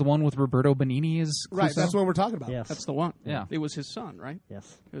bad as the one with Roberto Benigni as Right, Clouseau? that's what we're talking about. Yes. That's the one. Yeah. It was his son, right?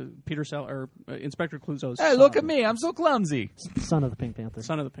 Yes. Peter Sellers, or Inspector Clouseau's Hey, son. look at me! I'm so clumsy. Son of the Pink Panther.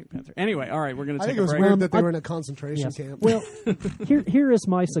 Son of the Pink Panther. Anyway, all right, we're going to I take think it was a break. weird that they I- were in a concentration Yes. camp. Well, here is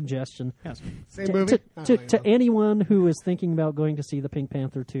my suggestion. Yes. Same To, movie. to anyone who is thinking about going to see the Pink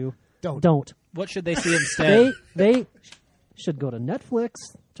Panther 2, Don't. What should they see instead? They should go to Netflix,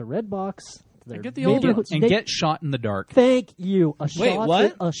 to Redbox, to their get the old neighborhood- And they- get Shot in the Dark. Thank you. A Wait, shot.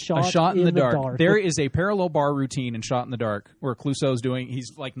 what? A shot, A Shot in the dark. dark. There is a parallel bar routine in Shot in the Dark where Clouseau's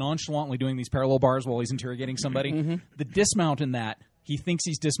he's like nonchalantly doing these parallel bars while he's interrogating somebody. Mm-hmm. The dismount in that, he thinks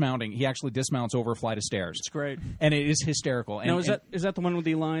he's dismounting. He actually dismounts over a flight of stairs. It's great. And it is hysterical. And, Now, is and- that the one with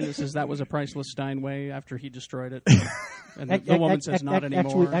the line that says that was a priceless Steinway after he destroyed it? And the woman says not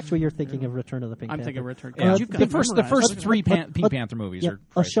anymore. Actually, you're thinking of Return of the Pink I'm Panther. thinking of Return. Yeah. You've got the it first memorized. three Pink Panther movies Yeah, are A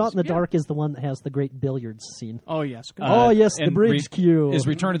priceless. Shot in the Yeah. Dark is the one that has the great billiards scene. Oh yes. Good. Oh, yes, the and bridge cue. Is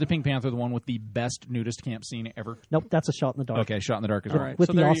Return of the Pink Panther the one with the best nudist camp scene ever? Nope, that's A Shot in the Dark. Okay, Shot in the Dark is All right. right. With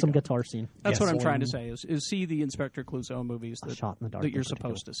So the there you awesome go. guitar scene. That's Yes. what I'm trying to say is see the Inspector Clouseau movies that, Shot in the Dark that you're in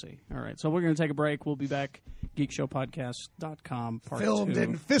particular. supposed to see. All right, so we're going to take a break. We'll be back. GeekShowPodcast.com part Filmed 2.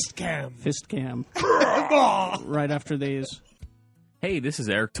 in fist cam. Fist cam. Right after these. Hey, this is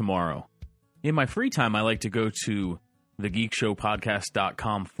Eric Tomorrow. In my free time, I like to go to the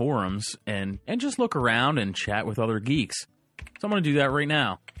GeekShowPodcast.com forums and just look around and chat with other geeks. So I'm going to do that right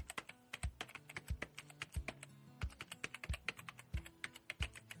now.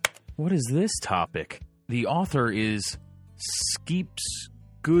 What is this topic? The author is Skeeps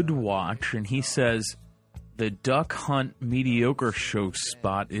Goodwatch, and he says, the Duck Hunt mediocre show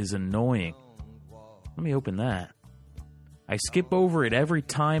spot is annoying. Let me open that. I skip over it every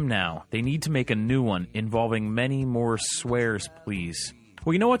time now. They need to make a new one involving many more swears, please.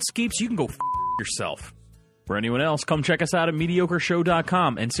 Well, you know what, Skeeps? You can go yourself. For anyone else, come check us out at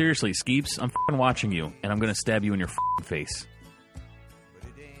MediocreShow.com. And seriously, Skeeps, I'm watching you, and I'm going to stab you in your face.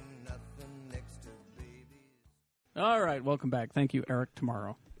 All right, welcome back. Thank you, Eric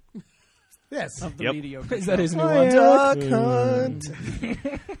Tomorrow. Yes. Of the Mediocre Is that his new one? one?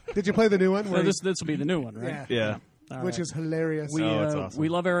 Did you play the new one? So this will be the new one, right? Yeah. All Which right. is hilarious. We, it's awesome. We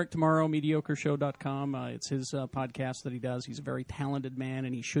love Eric Tomorrow, MediocreShow.com. It's his podcast that he does. He's a very talented man,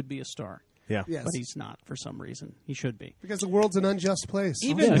 and he should be a star. Yeah. Yes. But he's not for some reason. He should be. Because the world's an unjust place.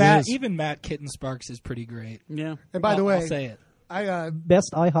 Even Matt Kitten Sparks is pretty great. Yeah. And by the way, I'll say it.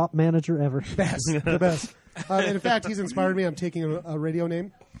 Best IHOP manager ever. Best. The best. And in fact, he's inspired me. I'm taking a radio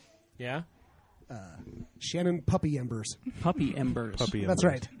name. Yeah? Shannon Puppy Embers. Puppy Embers. That's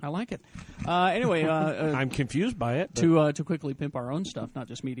right. I like it. Anyway, I'm confused by it. To quickly pimp our own stuff, not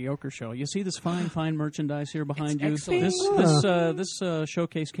just Mediocre Show. You see this fine merchandise here behind you. excellent. This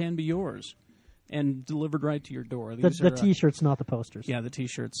showcase can be yours and delivered right to your door. The These are, T-shirts, not the posters. yeah, the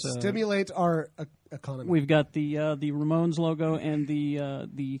T-shirts. Stimulate our economy. We've got the Ramones logo and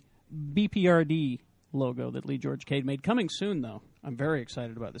the BPRD logo that Lee George Cade made. Coming soon, though. I'm very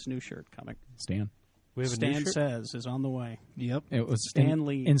excited about this new shirt coming. Stan. We have a Stan new shirt? Says is on the way. Yep. It was Stan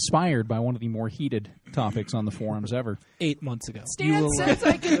Lee. inspired by one of the more heated topics on the forums ever. 8 months ago. Stan says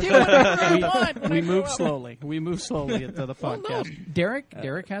I can do whatever I want. We move slowly. We move slowly into the podcast.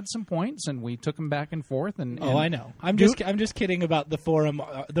 Derek had some points, and we took him back and forth. And I know. I'm just kidding about the forum.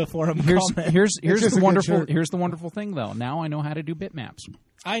 Here's comment. here's just the a good shirt. here's the wonderful thing, though. Now I know how to do bitmaps.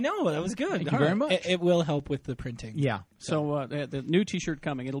 I know that was good. Thank you very much. It will help with the printing. Yeah. So the new T-shirt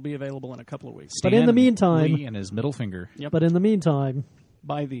coming. It'll be available in a couple of weeks. But in the meantime- Lee and his middle finger. Yep. But in the meantime,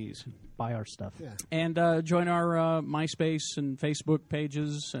 Buy these. buy our stuff. Yeah. And join our MySpace and Facebook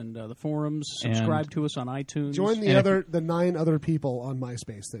pages and the forums. Subscribe to us on iTunes. Join the 9 other people on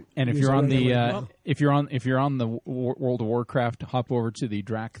MySpace. That And if use you're our on the regular- if you're on the World of Warcraft, hop over to the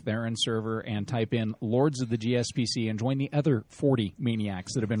Drac Theron server and type in Lords of the GSPC and join the other 40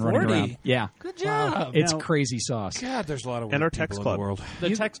 maniacs that have been running 40? around. Yeah, Good job. it's Now- crazy sauce. God, there's a lot of And weird our people text in club. the world.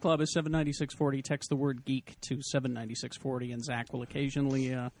 The text club is 79640. Text the word geek to 79640, and Zach will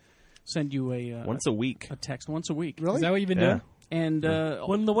occasionally send you Once a week. a text once a week. Really? Is that what you've been Yeah. doing? And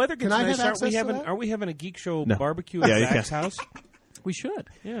When the weather gets Can I nice, have aren't we access to having that? are we having a Geek Show No. barbecue Yeah, at you Zach's can. house? we should.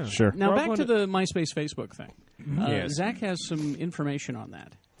 Yeah. Sure. Now We're back all to going the MySpace Facebook thing. Yes. Zach has some information on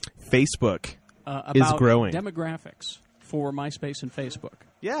that. Facebook About is growing. demographics for MySpace and Facebook.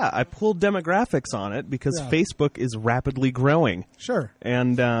 Yeah, I pulled demographics on it because Yeah. Facebook is rapidly growing. Sure.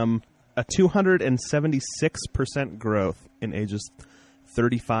 And a 276% growth in ages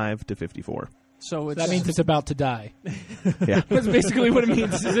 35 to 54. So it's, That means it's about to die. Yeah. That's basically what it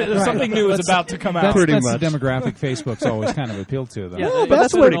means. Something new is about to come out. Pretty That's much. the demographic Facebook's always kind of appealed to, though. Yeah, Well, but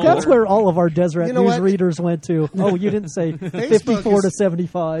that's pretty where older. all of our Deseret You know News what? readers went to. Oh, you didn't say 54 to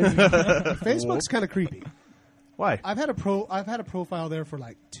 75. Facebook's kind of creepy. Why? I've had a profile there for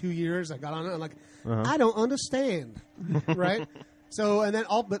like 2 years. I got on it. I'm like, I don't understand, right? So and then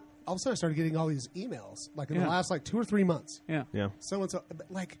all of a sudden I started getting all these emails like in the last like 2 or 3 months. Yeah. Yeah. So and so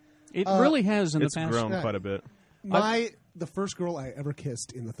like It really has in It's the past. grown Yeah. quite a bit. the first girl I ever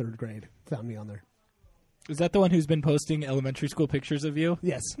kissed in the 3rd grade found me on there. Is that the one who's been posting elementary school pictures of you?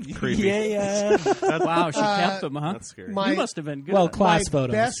 Yes. Creepy. Yeah. Wow, she kept them, huh? That's scary. My- You must have been good. Well, at it. class My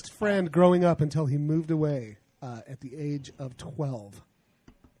photos. best friend growing up until he moved away at the age of 12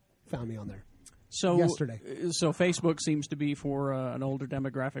 found me on there. So yesterday. So Facebook seems to be for an older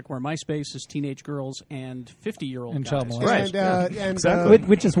demographic, where MySpace is teenage girls and 50-year-old And guys. child molesters. Right. And Exactly.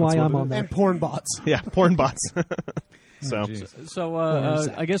 Which is why I'm on there. and porn bots. Yeah, porn bots. So So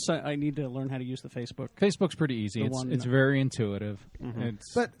I guess I need to learn how to use the Facebook. Facebook's pretty easy. The It's one- it's very intuitive.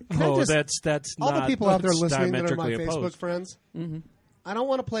 It's But can I Oh, just, that's all not the people out there listening that are my diametrically Facebook opposed. friends, I don't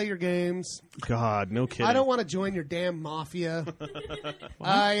want to play your games. God, no kidding. I don't want to join your damn mafia.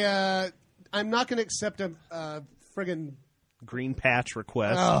 I'm not going to accept a friggin' green patch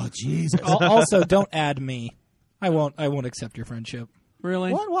request. oh Jesus. Also, don't add me. I won't accept your friendship.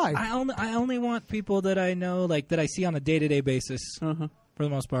 Really? What? Why? I only want people that I know, like that I see on a day-to-day basis, for the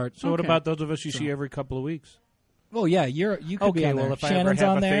most part. So what about those of us you see every couple of weeks? Oh yeah, you could be Okay, on well there. if I Shannon's ever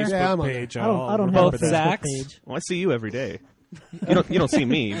have on a there. Facebook Yeah, I'm on page, I don't I'll have a remember Both Facebook that. Zach's. page. Well, I see you every day. You don't see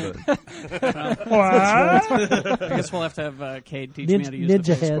me, but I guess we'll have to have Cade teach me how to use Ninja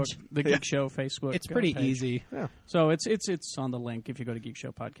the Facebook, Hedge. the Geek Show Facebook. It's pretty page. easy. Yeah. So it's on the link if you go to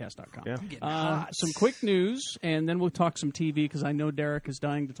geekshowpodcast.com. Yeah. Some quick news, and then we'll talk some TV because I know Derek is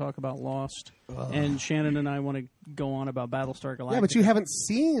dying to talk about Lost, and Shannon and I want to go on about Battlestar Galactica. Yeah, but you haven't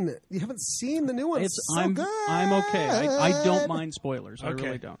seen the new one. It's so I'm good. I'm okay. I don't mind spoilers. I Okay.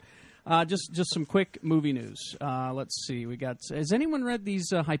 really don't. Just some quick movie news. Let's see. We got. Has anyone read these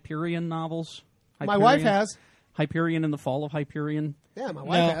Hyperion novels? My wife has. Hyperion and the Fall of Hyperion. Yeah, my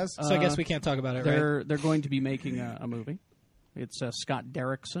wife has. So I guess we can't talk about it, right? They're going to be making a movie. It's Scott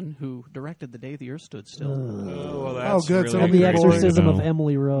Derrickson who directed The Day the Earth Stood Still. Good. So And The Exorcism of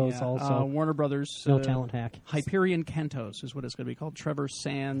Emily Rose Yeah, also. Warner Brothers. No talent hack. Hyperion Cantos is what it's going to be called. Trevor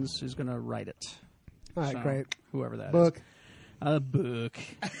Sands is going to write it. All right, great. Whoever that is. Book. A book.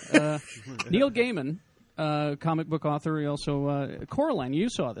 Neil Gaiman, comic book author. He also Coraline. You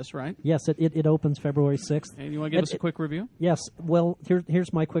saw this, right? Yes, it opens February 6th. And you want to give us a quick review? Yes. Well,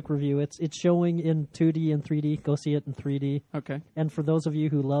 here's my quick review. It's showing in 2D and 3D. Go see it in 3D. Okay. And for those of you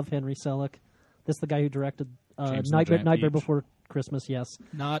who love Henry Selick, this is the guy who directed James and the Giant Nightmare Peach. Before Christmas. Yes.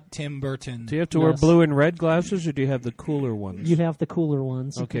 Not Tim Burton. Do you have to wear Yes. blue and red glasses, or do you have the cooler ones? You have the cooler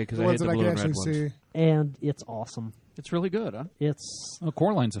ones. Okay, because The I hate ones the that I blue can and red actually ones. see. And it's awesome. It's really good, huh? It's Oh,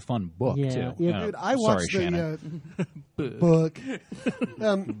 Coraline's a fun book Yeah, too. it- Dude, I Sorry, watched Shannon. the book.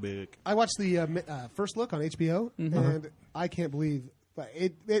 I watched the first look on HBO, and I can't believe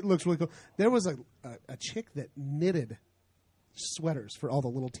it looks really cool. There was a chick that knitted sweaters for all the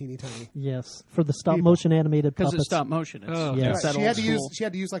little teeny tiny. yes for the stop People. motion animated Because puppets. it's stop motion. It's, Yeah. it's that She old had to use school. she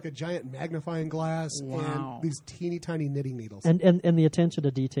had to use like a giant magnifying glass Wow. and these teeny tiny knitting needles. And the attention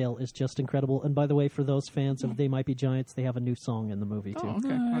to detail is just incredible. And by the way, for those fans of They Might Be Giants, they have a new song in the movie too. Oh, okay.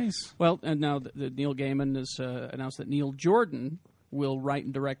 Nice. Well, and now the Neil Gaiman has announced that Neil Jordan will write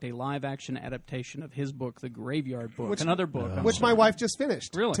and direct a live-action adaptation of his book, The Graveyard Book, another book. I'm which my sorry. wife just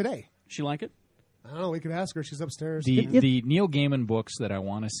finished Really? today. She like it? I don't know. We could ask her. She's upstairs. The Neil Gaiman books that I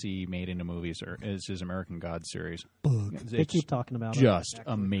want to see made into movies is his American Gods series. They keep talking about Just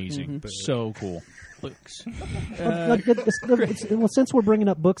amazing, so cool. Books. it. Well, since we're bringing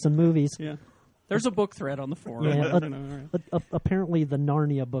up books and movies, Yeah. There's a book thread on the forum. yeah, You know, all right. apparently the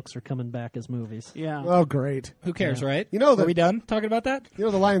Narnia books are coming back as movies. Yeah. Oh, great! Who cares, right? You know Are that- we done talking about that? You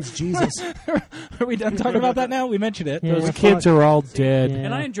know the lion's Jesus. Are we done talking about that now? We mentioned it. Yeah, Those I kids thought- are all dead. Yeah.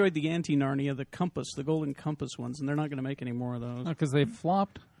 And I enjoyed the anti-Narnia, the Compass, the Golden Compass ones, and they're not going to make any more of those. Because they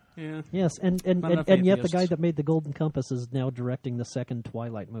flopped. Yeah. Yes, and Not enough yet the atheists. guy that made the Golden Compass is now directing the second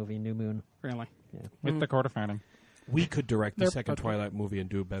Twilight movie, New Moon. Really. With the quarterfinal. We could direct the They're second perfect. Twilight movie and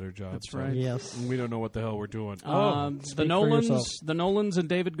do a better job. That's so right. Yes. We don't know what the hell we're doing. The Speak for yourself. Nolans and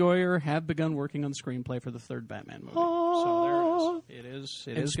David Goyer have begun working on the screenplay for the third Batman movie. So there it is.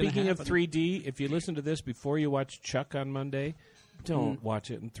 It and is gonna speaking of happen. 3D, if you listen to this before you watch Chuck on Monday, don't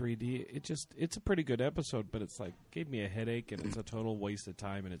watch it in 3D. It's a pretty good episode, but it's like gave me a headache and it's a total waste of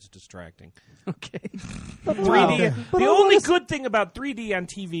time and it's distracting. Okay. 3D. But The I only wanna good thing about 3D on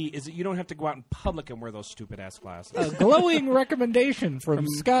TV is that you don't have to go out in public and wear those stupid ass glasses. A glowing recommendation from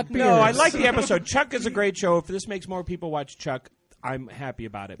Scott Pierce. No, I like the episode. Chuck is a great show. If this makes more people watch Chuck, I'm happy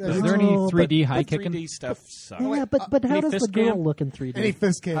about it. Is there any No, 3D high The kicking? 3D stuff sucks. Yeah, but how any does the fist girl cam? look in 3D? Any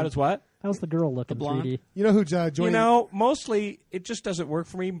fist cam. How does what? How's the girl look in blonde? 3D? You know who joined? You know, mostly it just doesn't work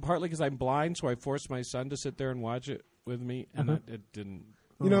for me. Partly because I'm blind, so I forced my son to sit there and watch it with me, and it didn't.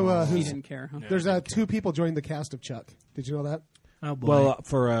 You know He who's? didn't care, huh? There's two people joined the cast of Chuck. Did you know that? Oh boy. Well,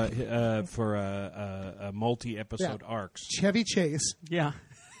 for a multi-episode arcs. Chevy Chase Yeah.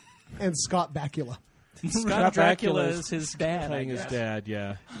 and Scott Bakula. Scott Dracula is his dad. Playing his dad,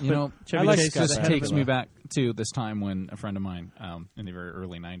 yeah. You know, Chevy I like Chase is this ahead of takes him. me back to this time when a friend of mine in the very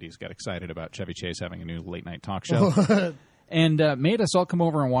early 90s got excited about Chevy Chase having a new late-night talk show. And made us all come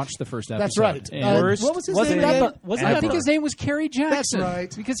over and watch the first episode. That's right. And What was his wasn't name? that again? I think his name was Kerry Jackson.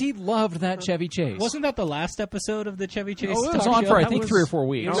 right. Because he loved that Chevy Chase. Wasn't that the last episode of the Chevy Chase? Oh, it was talk on show? for I That think was- 3 or 4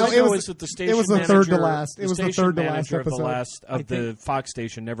 weeks. All I it know was- is that the station it was the third to manager- last. It was the station third to last manager of the episode. last of the Fox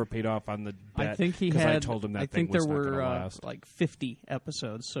station never paid off on the bet. I think he 'cause had. I told him that I thing think was there not were gonna last. like 50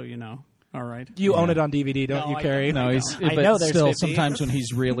 episodes, so you know. All right. You own it on DVD, don't you, Carrie? No, he's I but know there's still 50. sometimes when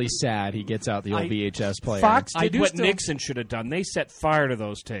he's really sad, he gets out the old VHS player. Fox I did do what still- Nixon should have done. They set fire to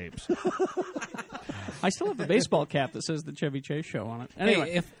those tapes. I still have the baseball cap that says the Chevy Chase Show on it.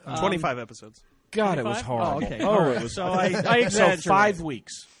 Anyway, Hey, if 25 episodes. God, it was 25? horrible. Oh, okay. Oh, All right. it was. So I So exaggerate. 5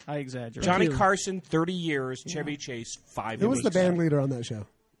 weeks. I exaggerate. Johnny Carson, 30 years. Chevy Chase, 5 Who weeks. was the band leader on that show?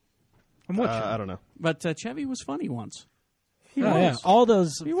 I don't know. But Chevy was funny once. He Oh, was. yeah. All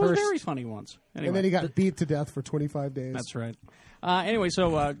those He was first- very funny once. Anyway. And then he got beat to death for 25 days. That's right. Anyway,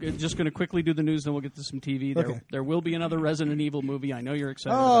 so just going to quickly do the news, then we'll get to some TV. Okay. There will be another Resident Evil movie. I know you're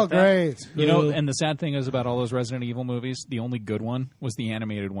excited Oh, about that. great. You know, and the sad thing is about all those Resident Evil movies, the only good one was the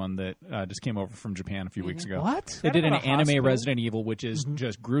animated one that just came over from Japan a few weeks ago. What? They did an About a anime hospital? Resident Evil, which is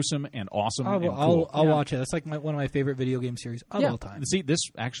just gruesome and awesome and I'll cool. watch it. That's like one of my favorite video game series of all time. See, this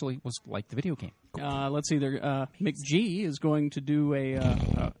actually was like the video game. Let's see. There, McG is going to do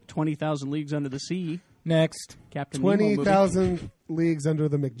a 20,000 Leagues Under the Sea. Next. Captain Nemo movie. 20,000 Leagues Under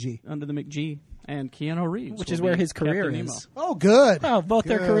the McG. Under the McG. And Keanu Reeves. Which will is where be his career Captain is. Nemo. Oh, good. Oh, both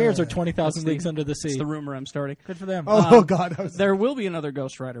their Good. careers are 20,000 Leagues Under the Sea. That's the rumor I'm starting. Good for them. Oh, God. There will be another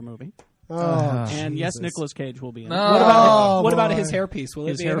Ghost Rider movie. Oh, And yes, Jesus. Nicolas Cage will be in it. What about his hairpiece? Will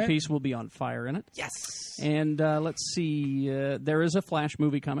His it be in it? hairpiece will be on fire in it. Yes. And let's see. There is a Flash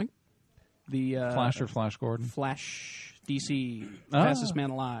movie coming. The Flash or Flash Gordon? Flash DC Fastest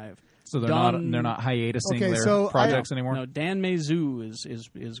Man Alive. So they're Done- not hiatusing Okay, their so projects anymore. No, Dan Mazu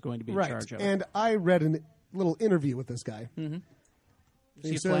is going to be in Right. charge of it. And I read a little interview with this guy. Mm-hmm. Is he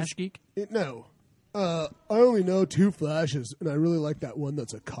He a says- Flash geek? No. I only know 2 Flashes, and I really like that one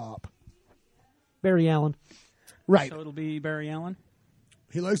that's a cop. Barry Allen. Right. So it'll be Barry Allen.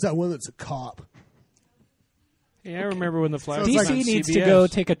 He likes that one that's a cop. Yeah, I remember when the Flash. DC was on needs to CBS. go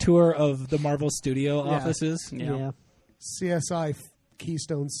take a tour of the Marvel Studio Yeah. offices. Yeah. CSI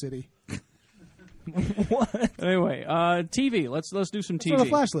Keystone City. Anyway, TV. Let's do some That's where TV. the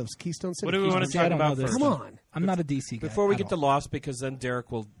Flash lives, Keystone City. What do we want to See, I talk don't about know this. first? Come on. I'm not a DC guy. Before we at get to all. Lost, because then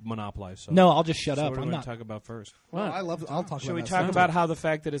Derek will monopolize. So. No, I'll just shut So up. what do I'm we not. want to talk about first? Well, I'll talk Should about we that talk soon. about how the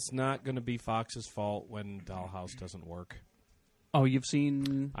fact that it's not going to be Fox's fault when Dollhouse doesn't work? Oh, you've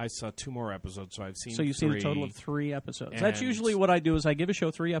seen. I saw 2 more episodes, so I've seen. So you've seen a 3. total of 3 episodes. That's And- usually what I do. Is I give a show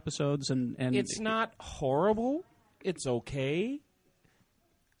 3 episodes, and It's not horrible. It's okay.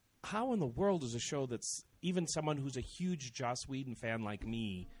 How in the world is a show that's even someone who's a huge Joss Whedon fan like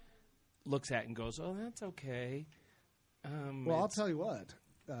me looks at and goes, "Oh, that's okay." Well, I'll tell you what.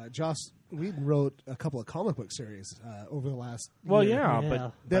 Joss Whedon wrote a couple of comic book series over the last Well, year. yeah, Yeah.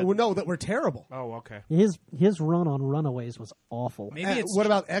 That were terrible. Oh, okay. His run on Runaways was awful. Maybe it's what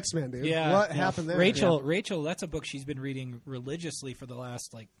about X-Men, dude? Yeah, What yeah. happened there? Rachel, that's a book she's been reading religiously for the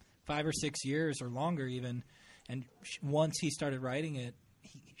last 5 or 6 years or longer, even. And once he started writing it,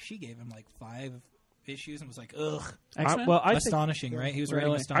 she gave him 5 issues and was like, "Ugh." X-Men? I think, astonishing, right? He was writing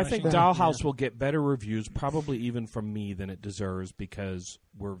Really? I astonishing. think Dollhouse will get better reviews, probably even from me, than it deserves because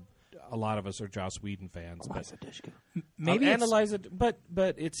a lot of us are Joss Whedon fans. But maybe I'll it's, analyze it, but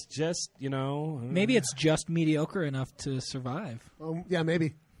it's just maybe it's just mediocre enough to survive. Yeah,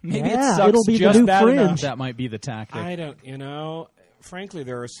 maybe. Maybe Yeah, it sucks it'll be the just new bad Fringe. enough. That might be the tactic. I don't, frankly,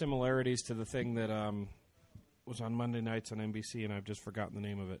 there are similarities to the thing that was on Monday nights on NBC, and I've just forgotten the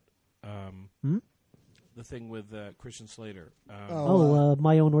name of it. The thing with Christian Slater.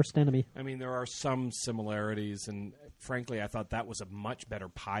 My Own Worst Enemy. I mean, there are some similarities, and frankly, I thought that was a much better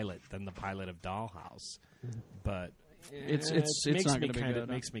pilot than the pilot of Dollhouse. But It's makes not me going to be kind good. of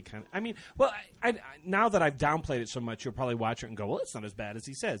makes me kind of. I mean, well, I now that I've downplayed it so much, you'll probably watch it and go, "Well, it's not as bad as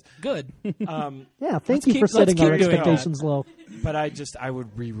he says." Good. Yeah, thank you for setting our doing expectations that. low. But I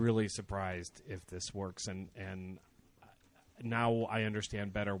would be really surprised if this works, and now I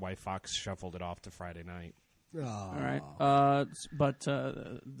understand better why Fox shuffled it off to Friday night. All right, but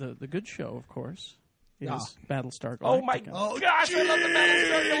the good show, of course, is Battlestar Galactica. Oh my gosh! I love the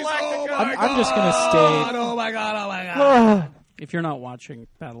Battlestar Galactica. I'm just going to stay. Oh my god! If you're not watching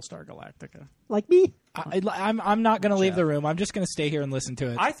Battlestar Galactica, Like me. I'm not going to leave the room. I'm just going to stay here and listen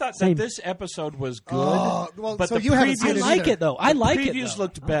to it. I thought Same. that this episode was good, well, but so the you haven't seen I it previews, like either. it though. I like it. previews though.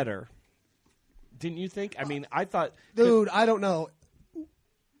 looked better. Didn't you think? I mean, I thought, Dude, I don't know.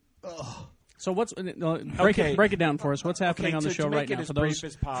 so what's Okay. break it down for us? What's happening on the to show make right it now as for those brief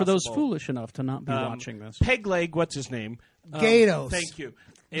as for those possible. foolish enough to not be watching this? Pegleg, what's his name? Gatos. Thank you.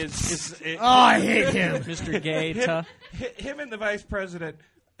 I hate him. Mr. Gaeta him and the vice president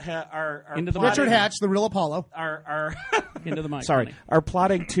are Into the plotting- Richard Hatch, the real Apollo. are into the mic. sorry honey. are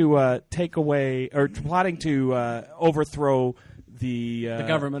plotting to take away or plotting to overthrow the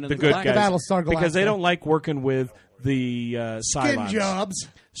government and the the good Galactica. guys, Battlestar because they Galactica. don't like working with the Skin Cylons. jobs.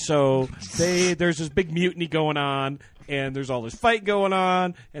 So there's this big mutiny going on, and there's all this fight going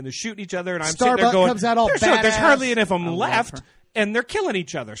on, and they're shooting each other, and I'm sitting there Starbuck going, comes out all there's badass." hardly any of them love left, her. and they're killing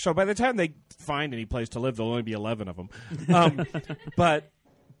each other. So by the time they find any place to live, there'll only be 11 of them.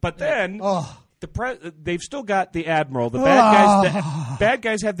 But then they've still got the admiral. The bad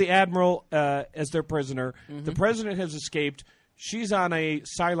guys have the admiral as their prisoner. The president has escaped she's on a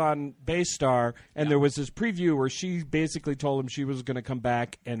Cylon base star, and there was this preview where she basically told him she was going to come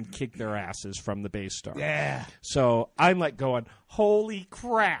back and kick their asses from the base star. Yeah. So I'm like going, holy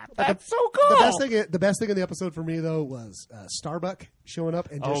crap, that's so cool. The best thing in the episode for me though was Starbuck showing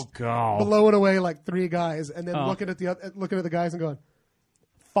up and just God. blowing away like 3 guys, and then looking at the guys and going,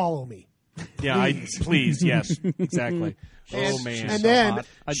 "Follow me." Yeah, please, yes, exactly. And, man, and so then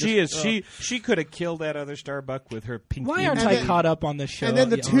hot. She could have killed that other Starbuck with her pink. Why aren't I caught up on this show? And then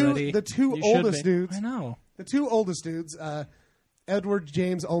the already? two You oldest should be. dudes. I know. The 2 oldest dudes, Edward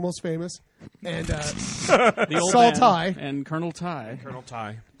James, almost famous, and The old Saul man Ty. and Colonel Ty. Colonel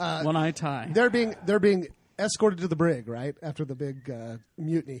Ty. One-Eye Ty. They're being escorted to the brig right after the big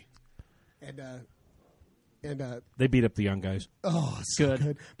mutiny, and They beat up the young guys. oh, it's so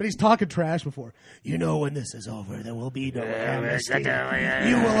good. But he's talking trash before. You know, when this is over, there will be no amnesty.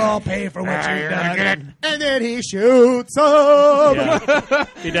 You will all pay for what you've done. And then he shoots up.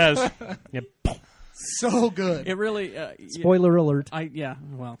 He does. Yep. So good. It really. Spoiler alert. I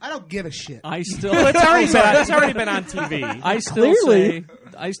don't give a shit. I still. It's already been on TV.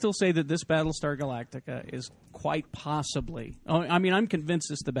 I still say that this Battlestar Galactica is quite possibly. I mean, I'm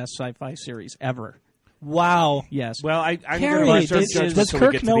convinced it's the best sci-fi series ever. Wow. Yes. Well, I'm going Carrie, to reserve judgment does till we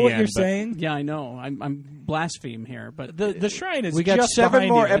Kirk get to know the what end, you're but saying? Yeah, I know. I'm blaspheme here, but The shrine is We got just 7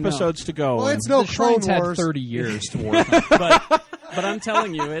 behind more you. episodes to go. Well, it's no The Clone Shrine's had Wars. 30 years to work. but I'm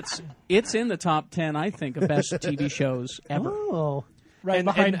telling you, it's in the top 10. I think of best TV shows ever. Oh. Right and,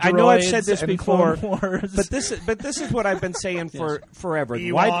 behind and I know I've said Droids this and before, Clone Wars. but this is what I've been saying for forever.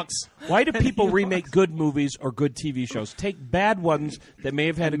 Ewoks. Why do people remake good movies or good TV shows? Take bad ones that may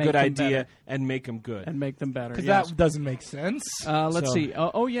have had And a make good them idea better. and make them good. And make them better. Because Yes. that doesn't make sense. Let's So- see.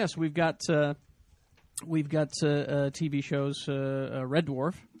 Oh yes, we've got TV shows. Red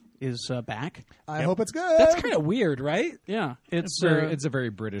Dwarf is back. I hope it's good. That's kind of weird, right? Yeah, It's a very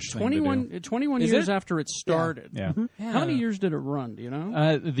British thing to do. 21 Is years it? after it started. Yeah. How many years did it run? Do you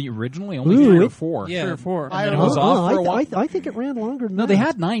know? The originally only Ooh. 3 or 4. Yeah. 3 or 4. I And don't it was know. off for a while. I think it ran longer than No, that. they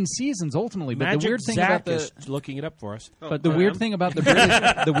had 9 seasons ultimately, but Magic the weird thing Zach about the is looking it up for us. But the weird thing about the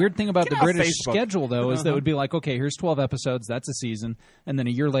British Facebook. schedule though is that it would be like, okay, here's 12 episodes, that's a season, and then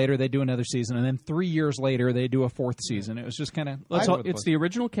a year later they do another season, and then 3 years later they do a 4th season. It was just kind of It's the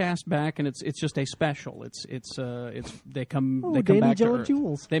original cast back, and it's just a special. They come Oh, they come Davy back Joe to and Earth.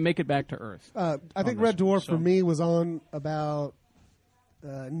 Jules. They make it back to Earth. I think this Red Dwarf one, so- for me was on about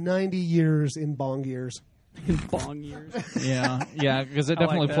 90 years in Bong years. In Bong years. yeah, because it I like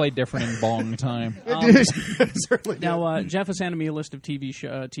definitely that. played different in Bong time. Certainly did. Now, Jeff has handed me a list of TV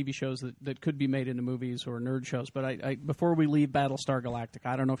shows that could be made into movies or nerd shows. But I before we leave Battlestar Galactica,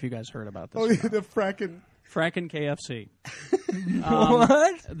 I don't know if you guys heard about this. Oh, yeah, the fracking. Frackin' KFC.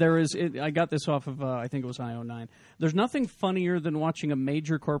 What? There is. I got this off of. I think it was IO9. There's nothing funnier than watching a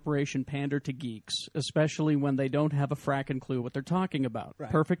major corporation pander to geeks, especially when they don't have a frackin' clue what they're talking about. Right.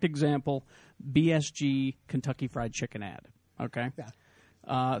 Perfect example: BSG Kentucky Fried Chicken ad. Okay.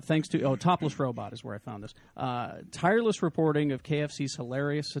 Yeah. Thanks to Topless Robot is where I found this. Tireless reporting of KFC's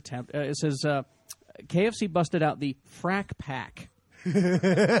hilarious attempt. It says KFC busted out the Frack Pack,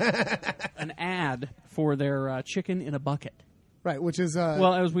 an ad for their chicken in a bucket. Right, which is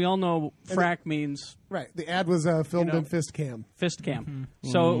Well, as we all know, frack means right. The ad was filmed in fist cam. fist cam.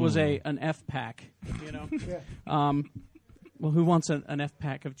 So it was an F pack. You know. Well, who wants an F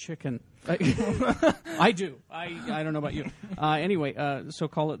pack of chicken? I do. I don't know about you. Anyway, so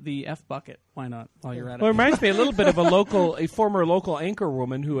call it the F bucket. Why not? While you're at Well, it it. reminds me a little bit of a former local anchor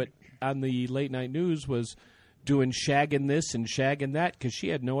woman who on the late night news was doing shagging this and shagging that because she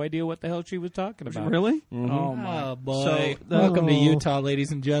had no idea what the hell she was talking about. Really? Mhm. Oh my! Oh, boy. So Welcome to Utah,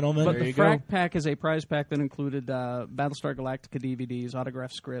 ladies and gentlemen. But There the you go. Frack Pack is a prize pack that included Battlestar Galactica DVDs,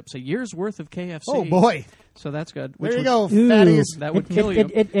 autographed scripts, a year's worth of KFC. Oh boy! So that's good. There you would- go, Ooh. fatties. That would kill you.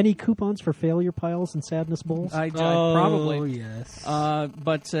 Any coupons for failure piles and sadness bowls? I Oh, probably. yes.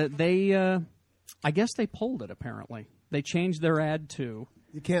 But they, I guess they pulled it. Apparently, they changed their ad to.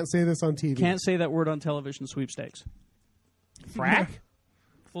 You can't say this on TV. Can't say that word on television. Sweepstakes. Frack?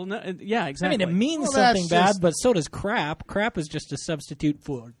 Well, no, yeah, exactly. I mean, it means Well, that's something bad, just- but so does crap. Crap is just a substitute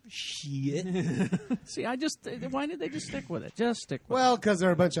for shit. See, why did they just stick with it? Just stick with Well, because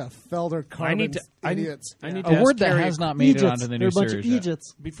they're a bunch of Felder Carbon idiots. I need to A ask word that Carrie has not made it onto the They're new a bunch series of yet.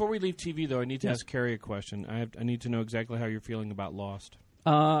 Egypts. Before we leave TV, though, I need to ask Carrie a question. I need to know exactly how you're feeling about Lost.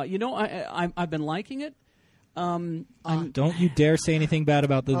 You know, I've been liking it. Don't you dare say anything bad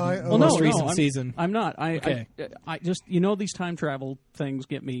about the most recent season. I'm not. Okay. I just these time travel things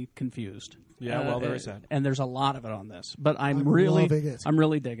get me confused. Yeah, well, there is that, and there's a lot of it on this. But I'm really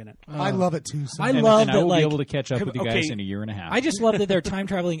digging it. I love it too. So I love and that. I will like, be able to catch up with you guys in a year and a half. I just love that they're time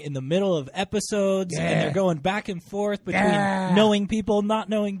traveling in the middle of episodes, and they're going back and forth between knowing people, not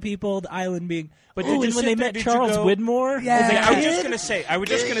knowing people, the island being. But and when they met Charles Widmore, I was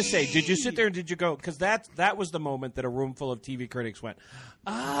just going to say, did you sit there and did you go? Because that was the moment that a room full of TV critics went,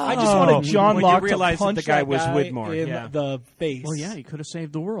 I just wanted John Locke to punch that guy was guy Widmore in the face. Well, yeah, he could have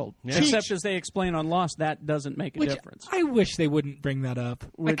saved the world. Yeah. Except as they explain on Lost, that doesn't make a difference. I wish they wouldn't bring that up.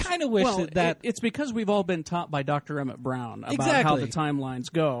 I kind of wish that it's because we've all been taught by Dr. Emmett Brown about how the timelines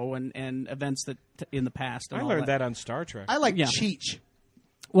go and events that in the past. And I learned that on Star Trek. I like Cheech.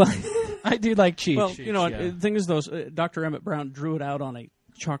 Well, I do like Cheech. Well, the thing is, Dr. Emmett Brown drew it out on a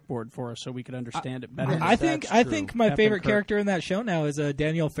chalkboard for us so we could understand it better. I think my favorite character in that show now is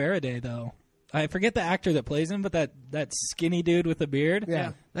Daniel Faraday, though. I forget the actor that plays him, but that skinny dude with the beard.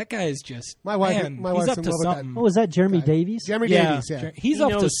 Yeah, that guy is just my wife. He's up to something. Oh, is that Jeremy Davies? Jeremy Davies. Yeah, he's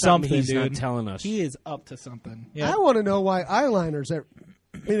up to something. He's dude. not telling us. He is up to something. I want to know why eyeliners are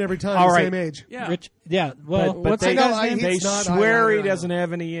every time the same age. Yeah, Well, but they swear he doesn't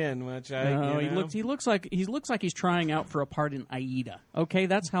have any in. Which he looks like he's trying out for a part in Aida. Okay,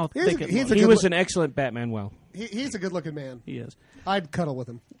 that's how thick it looks. He was an excellent Batman. Well, he's a good-looking man. He is. I'd cuddle with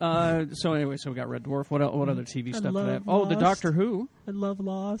him. So anyway, we got Red Dwarf. What other TV stuff? Lost. The Doctor Who. I love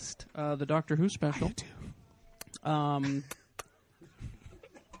Lost. The Doctor Who special.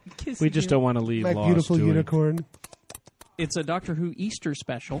 We just don't want to leave My Lost. beautiful unicorn. It's a Doctor Who Easter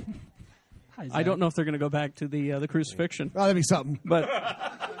special. I don't know if they're going to go back to the crucifixion. Oh, that'd be something. But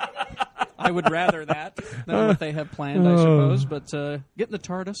I would rather that than what they have planned, I suppose. But get in the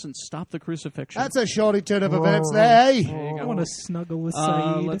TARDIS and stop the crucifixion. That's a shorty turn of events there. I want to snuggle with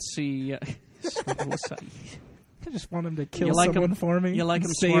Saeed. Let's see. Snuggle with Saeed. I just want him to kill someone for me. You like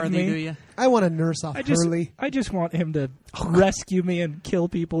him save swarthy, me. do you? I want to nurse off Hurley. I just want him to rescue me and kill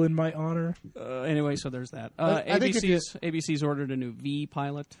people in my honor. Anyway, so there's that. ABC's ordered a new V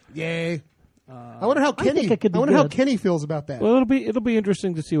pilot. Yay! I wonder how Kenny. How Kenny feels about that. Well, it'll be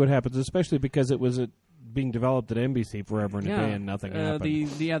interesting to see what happens, especially because it was being developed at NBC forever and a day, and nothing happened.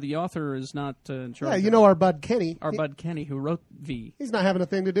 The author is not in charge. Yeah, you know our bud Kenny. Bud Kenny, who wrote V. He's not having a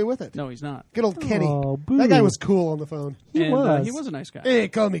thing to do with it. No, he's not. Good old Kenny. Oh, that guy was cool on the phone. He was. He was a nice guy. Hey,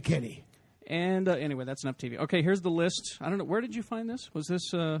 call me Kenny. And anyway, that's enough TV. Okay, here's the list. I don't know. Where did you find this? Was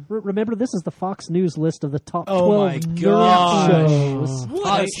this... Remember, this is the Fox News list of the top 12 my nerd shows.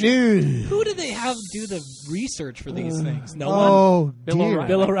 Fox News. Who do they have do the research for these things? No one?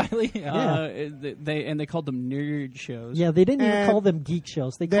 Bill O'Reilly? They called them nerd shows. Yeah, they didn't even call them geek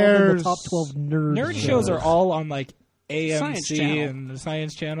shows. They called them the top 12 nerd shows. Nerd shows are all on, like, Science AMC Channel. and the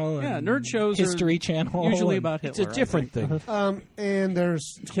Science Channel. And nerd shows History are Channel. Usually about Hitler. It's a different thing. And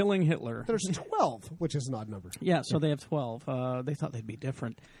there's Killing Hitler. There's 12, which is an odd number. Yeah, so they have 12. They thought they'd be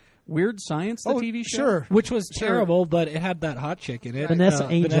different. Weird Science, the TV show? Sure. Which was terrible, but it had that hot chick in it. Vanessa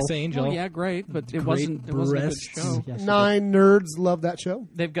Angel. Oh, yeah, great, but it wasn't a good show. Yes, 9 nerds love that show.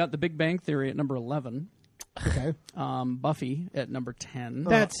 They've got The Big Bang Theory at number 11. Okay. Buffy at number 10.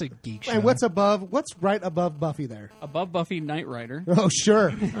 That's a geek show. And what's right above Buffy there? Above Buffy, Knight Rider. Oh,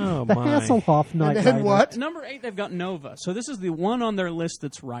 sure. Oh, The my. Hasselhoff Knight And then Rider. what? Number 8, they've got Nova. So this is the one on their list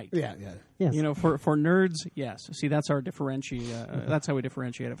that's right. Yeah. Yes. You know, for nerds, yes. See, that's our differentiate. That's how we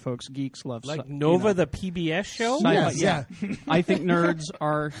differentiate it, folks. Geeks love Like Nova, the PBS show? Yes, yeah. I think nerds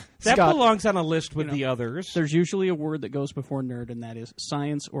are... That Scott, belongs on a list with the others. There's usually a word that goes before nerd, and that is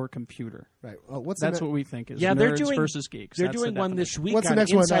science or computer. Right. What's That's what we think is Yeah, nerds they're doing versus geeks. They're That's doing the one this definition. week What's the on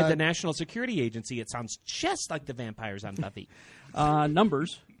next one? Inside the National Security Agency. It sounds just like the vampires on Buffy.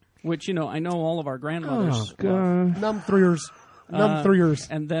 Numbers, which, I know all of our grandmothers love. Num-3ers. Num-3ers.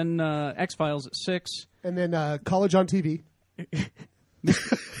 And then X-Files at 6. And then College on TV.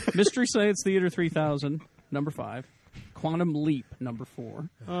 Mystery Science Theater 3000, number 5. Quantum Leap, number 4.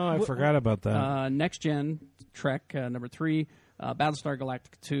 Oh, I forgot about that. Next Gen Trek, number 3. Battlestar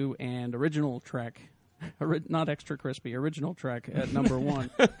Galactica 2, and Original Trek, not Extra Crispy, Original Trek at number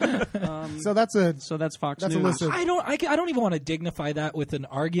 1. So that's Fox that's News. a list of, I don't even want to dignify that with an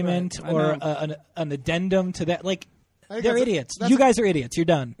argument or an addendum to that. Like, they're idiots. You guys are idiots. You're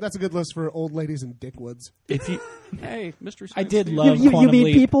done. That's a good list for old ladies in dickwoods. If you, Hey, Mystery Science I did Theater. love You Quantum mean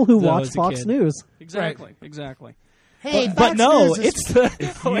Leap, people who though, watch as a Fox kid. News. Exactly. Hey, But Fox no, News is- it's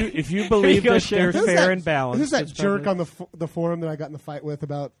the if you believe that they're Who's fair that- and balanced, Who's that jerk on the forum that I got in the fight with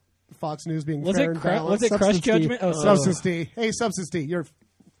about Fox News being was fair it and balanced? was it Crush Substance D. Judgment? Oh, Substance D. Hey, Substance D, you're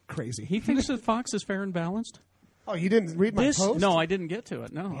crazy. He thinks that Fox is fair and balanced. Oh, you didn't read my post? No, I didn't get to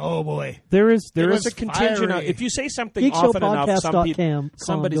it. No. Oh boy, there is was a contingent. fiery. If you say something often enough,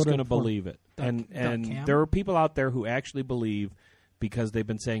 somebody's go going to to believe it. And Cam? there are people out there who actually believe, because they've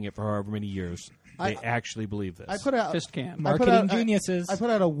been saying it for however many years, they actually believe this. I put out Fist cam. Marketing geniuses. I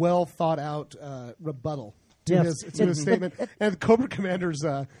put out a well thought out rebuttal to Yes. his statement, and Cobra Commander's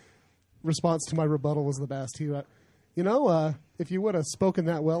response to my rebuttal was the best. He, if you would have spoken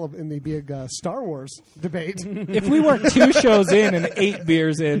that well in the big Star Wars debate, If we weren't 2 shows in and 8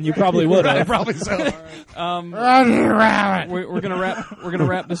 beers in, you probably would have. probably so. We're gonna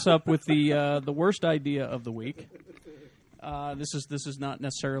wrap this up with the worst idea of the week. This is not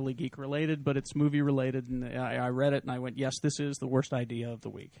necessarily geek related, but it's movie related, and I read it and I went, yes, this is the worst idea of the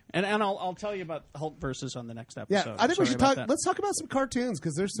week. And I'll tell you about Hulk versus on the next episode. Yeah, I think we Sorry should about talk. that. Let's talk about some cartoons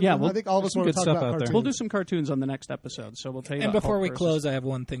because there's some. Yeah, I think all of us some want to good talk stuff about out there. cartoons. We'll do some cartoons on the next episode, so we'll tell you. And about before Hulk we versus. close, I have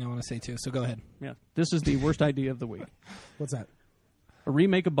one thing I want to say too. So go ahead. Yeah, this is the worst idea of the week. What's that? A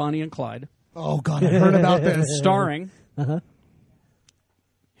remake of Bonnie and Clyde, Oh God, I heard about this. starring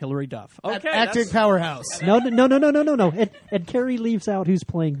Hilary Duff. Okay, Acting that's- powerhouse. No. And Carrie leaves out who's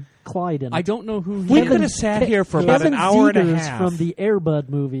playing Clyde in it. I don't know who. We he could is. have sat here for about Kevin an hour and a Zegers half. from the Air Bud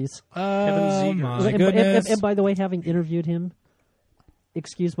movies. Kevin Zegers. My and, goodness. and by the way, having interviewed him,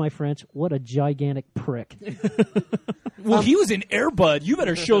 excuse my French, what a gigantic prick. Well, he was in Airbud. You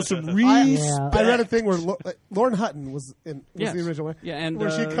better show some I respect. read a thing where Lauren Hutton was the Yes. original one. Yeah, and,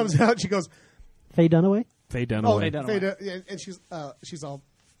 where she comes out, she goes, Faye Dunaway? Faye "Oh, Dunaway. Faye Dunaway. yeah," and she's all,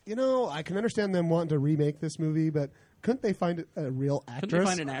 I can understand them wanting to remake this movie, but couldn't they find a real actress? Couldn't they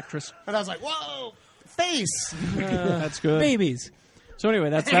find an actress? And I was like, whoa, face. That's good. Babies. So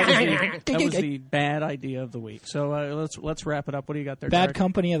anyway, that was the bad idea of the week. So let's wrap it up. What do you got there? Bad Derek?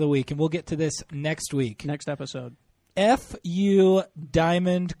 company of the week, and we'll get to this next week. Next episode. FU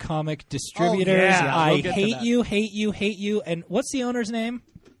Diamond Comic Distributors. yeah. I We'll get to hate that. you, hate you, hate you. And what's the owner's name?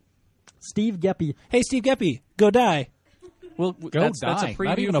 Steve Geppy. Hey, Steve Geppy, go die. Well, that's a die. preview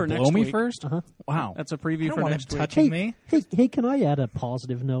Not even for to next blow me week. first? Wow. That's a I preview don't for want him next week. touching me. Hey, can I add a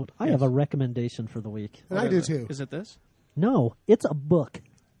positive note? I have a recommendation for the week. And I do too. Is it this? No, it's a book.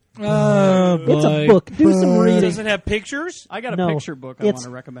 Oh, boy. It's a book. Do some reading. Does it have pictures? I got a No, picture book I want it's to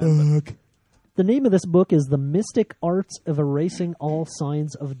recommend. But The name of this book is The Mystic Arts of Erasing All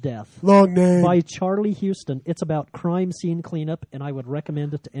Signs of Death Long name. by Charlie Houston. It's about crime scene cleanup, and I would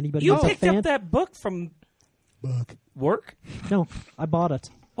recommend it to anybody You who's a picked fan. up that book from work? No, I bought it.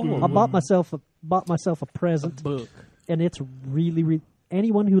 I bought myself a present, book. and it's really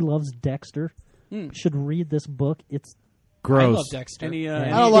anyone who loves Dexter should read this book. It's I love Dexter. Any I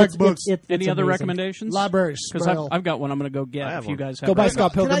don't like books. any it's other amazing. recommendations? Library Because smell. I've got one I'm going to go get. I have If you one. guys have Go buy one.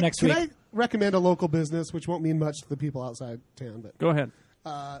 Scott Pilgrim next Can week. I recommend a local business, which won't mean much to the people outside town, but Go ahead.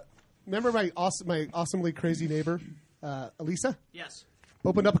 remember my awesomely crazy neighbor, Elisa? Yes.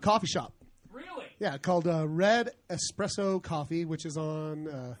 Opened up a coffee shop. Really? Yeah, called Red Espresso Coffee, which is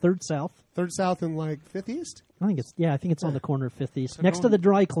on Third South. 3rd South and 5th East. I think it's on the corner of 5th East, next to the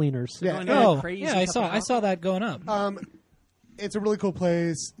dry cleaners. Yeah. Going down Oh, crazy yeah, I cup saw. of I saw that going up. It's a really cool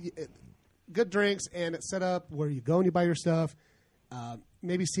place. Good drinks, and it's set up where you go and you buy your stuff.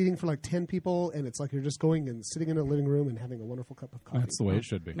 Maybe seating for 10 people, and it's like you're just going and sitting in a living room and having a wonderful cup of coffee. That's the way it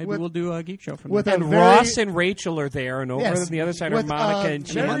should be. Maybe With- we'll do a geek show from with there. a And very- Ross and Rachel are there, and over Yes, on the other side are with Monica a and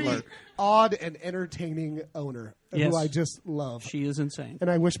very Chandler. odd and entertaining owner Yes. who I just love. She is insane.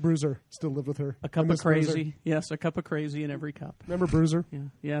 And I wish Bruiser still lived with her. A cup I of miss Bruiser. crazy. Yes, a cup of crazy in every cup. Remember Bruiser? Yeah.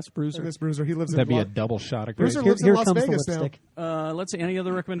 Yes, I Bruiser. miss Bruiser. He lives That'd in be a double shot of Bruiser crazy. lives in Here Las comes the Vegas now. lipstick. Let's see. Any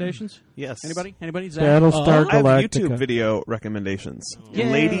other recommendations? Yes. Anybody? Zach? Battlestar I have Galactica. YouTube video recommendations. Yeah.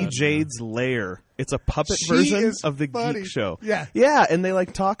 Lady Jade's Lair. It's a puppet She version is of the funny. Geek Show. Yeah. Yeah, and they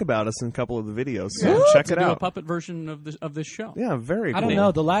talk about us in a couple of the videos. So Yeah. check To it do a out. puppet version of this show. Yeah, very I cool. don't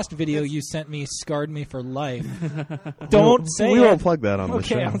know. The last video you sent me scarred me for life. Don't say we it. won't plug that on the Okay,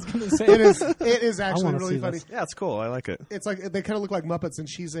 show. I was going to say It is actually wanna really see funny. this. Yeah, it's cool. I like it. It's like they kind of look like Muppets, and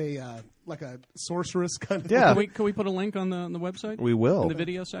she's a like a sorceress kind of. Yeah. Can we put a link on the website? We will. In the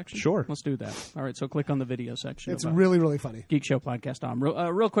video section? Sure. Let's do that. All right, so click on the video section. It's of, really, really funny. GeekShowPodcast.com.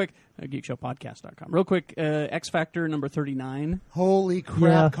 Real quick, GeekShowPodcast.com. Real quick, X Factor number 39. Holy crap!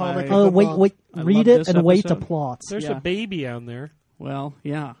 Yeah. Comic. Oh, of the month. I read love it this and wait to episode. plot. There's Yeah. a baby on there. Well,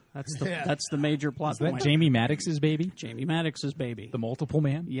 yeah, that's the major plot Is that point. Jamie Maddox's baby? Jamie Maddox's baby. The multiple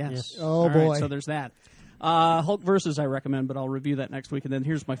man? Yes. Oh, All right, boy. so there's that. Hulk versus I recommend, but I'll review that next week. And then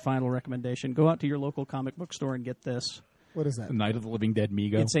here's my final recommendation: go out to your local comic book store and get this. What is that? The Night of the Living Dead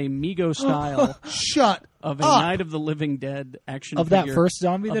Mego. It's a Mego style Shut of a up. Night of the Living Dead action Of that figure first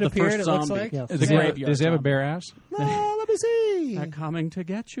zombie of that the appeared, first it looks zombie. like? Yeah. The does he have, graveyard does he have a zombie. bare ass? No, let me see. They're coming to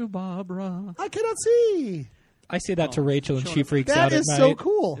get you, Barbara. I cannot see. I say that to Rachel, and she freaks That out at is night. so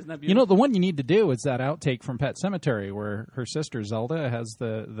cool. Isn't that You know, the one you need to do is that outtake from Pet Sematary where her sister Zelda has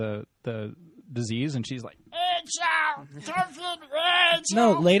the disease, and she's like,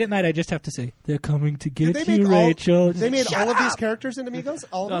 No, late at night I just have to say, they're coming to get Did they you, make all- Rachel. They made all of these characters into Migos?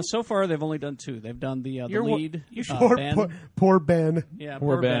 All of them? So far, they've only done 2. They've done the lead, Poor, Ben. poor Ben. Yeah,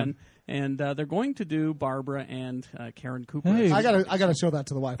 Poor poor Ben. Ben. And they're going to do Barbara and Karen Cooper. Hey. I gotta show that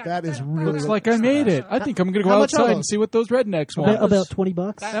to the wife. That is really looks like I made it. I think I'm going to go How much are outside those? and see what those rednecks want. About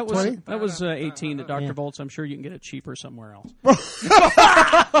 $20. That was 20? that was 18 at Dr. Yeah. Volt's. I'm sure you can get it cheaper somewhere else.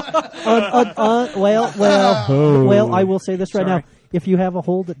 Well, I will say this right Sorry. now. If you have a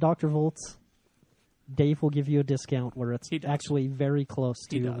hold at Dr. Volt's, Dave will give you a discount where it's He does. actually very close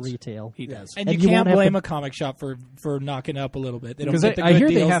He to does. retail. He does. And And you you can't won't have blame to- a comic shop for knocking up a little bit. They don't Because get the I good hear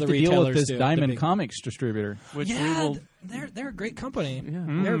they deals have the to deal with retailers this do, the Diamond big- Comics distributor. Which Yeah, we will. they're a great company.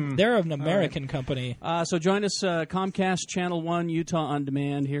 Yeah. They're an American company. So join us, Comcast Channel 1, Utah On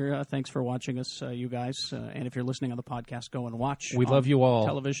Demand here. Thanks for watching us, you guys. And if you're listening on the podcast, go and watch. We on love you all.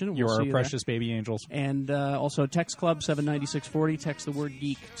 Television. You We'll are see our you precious baby angels. there. And also Text Club 79640. Text the word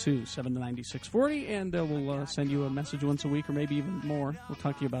geek to 79640, and we'll send you a message once a week or maybe even more. We'll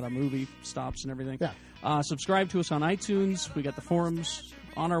talk to you about our movie stops and everything. Yeah. Subscribe to us on iTunes. We got the forums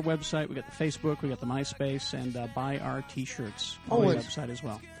on our website. We got the Facebook. We got the MySpace, and buy our T-shirts on the Always. website as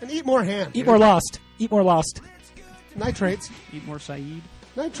well. And eat more ham. Eat more Lost. Eat more Lost. Nitrates. Eat more Saeed.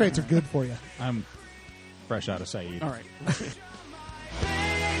 Nitrates are good for you. I'm fresh out of Saeed. All right. Let's see.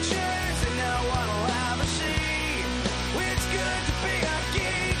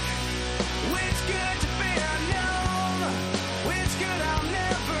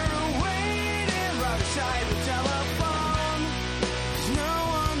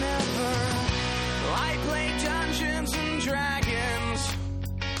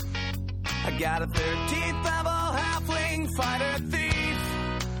 I got a 13th level halfling fighter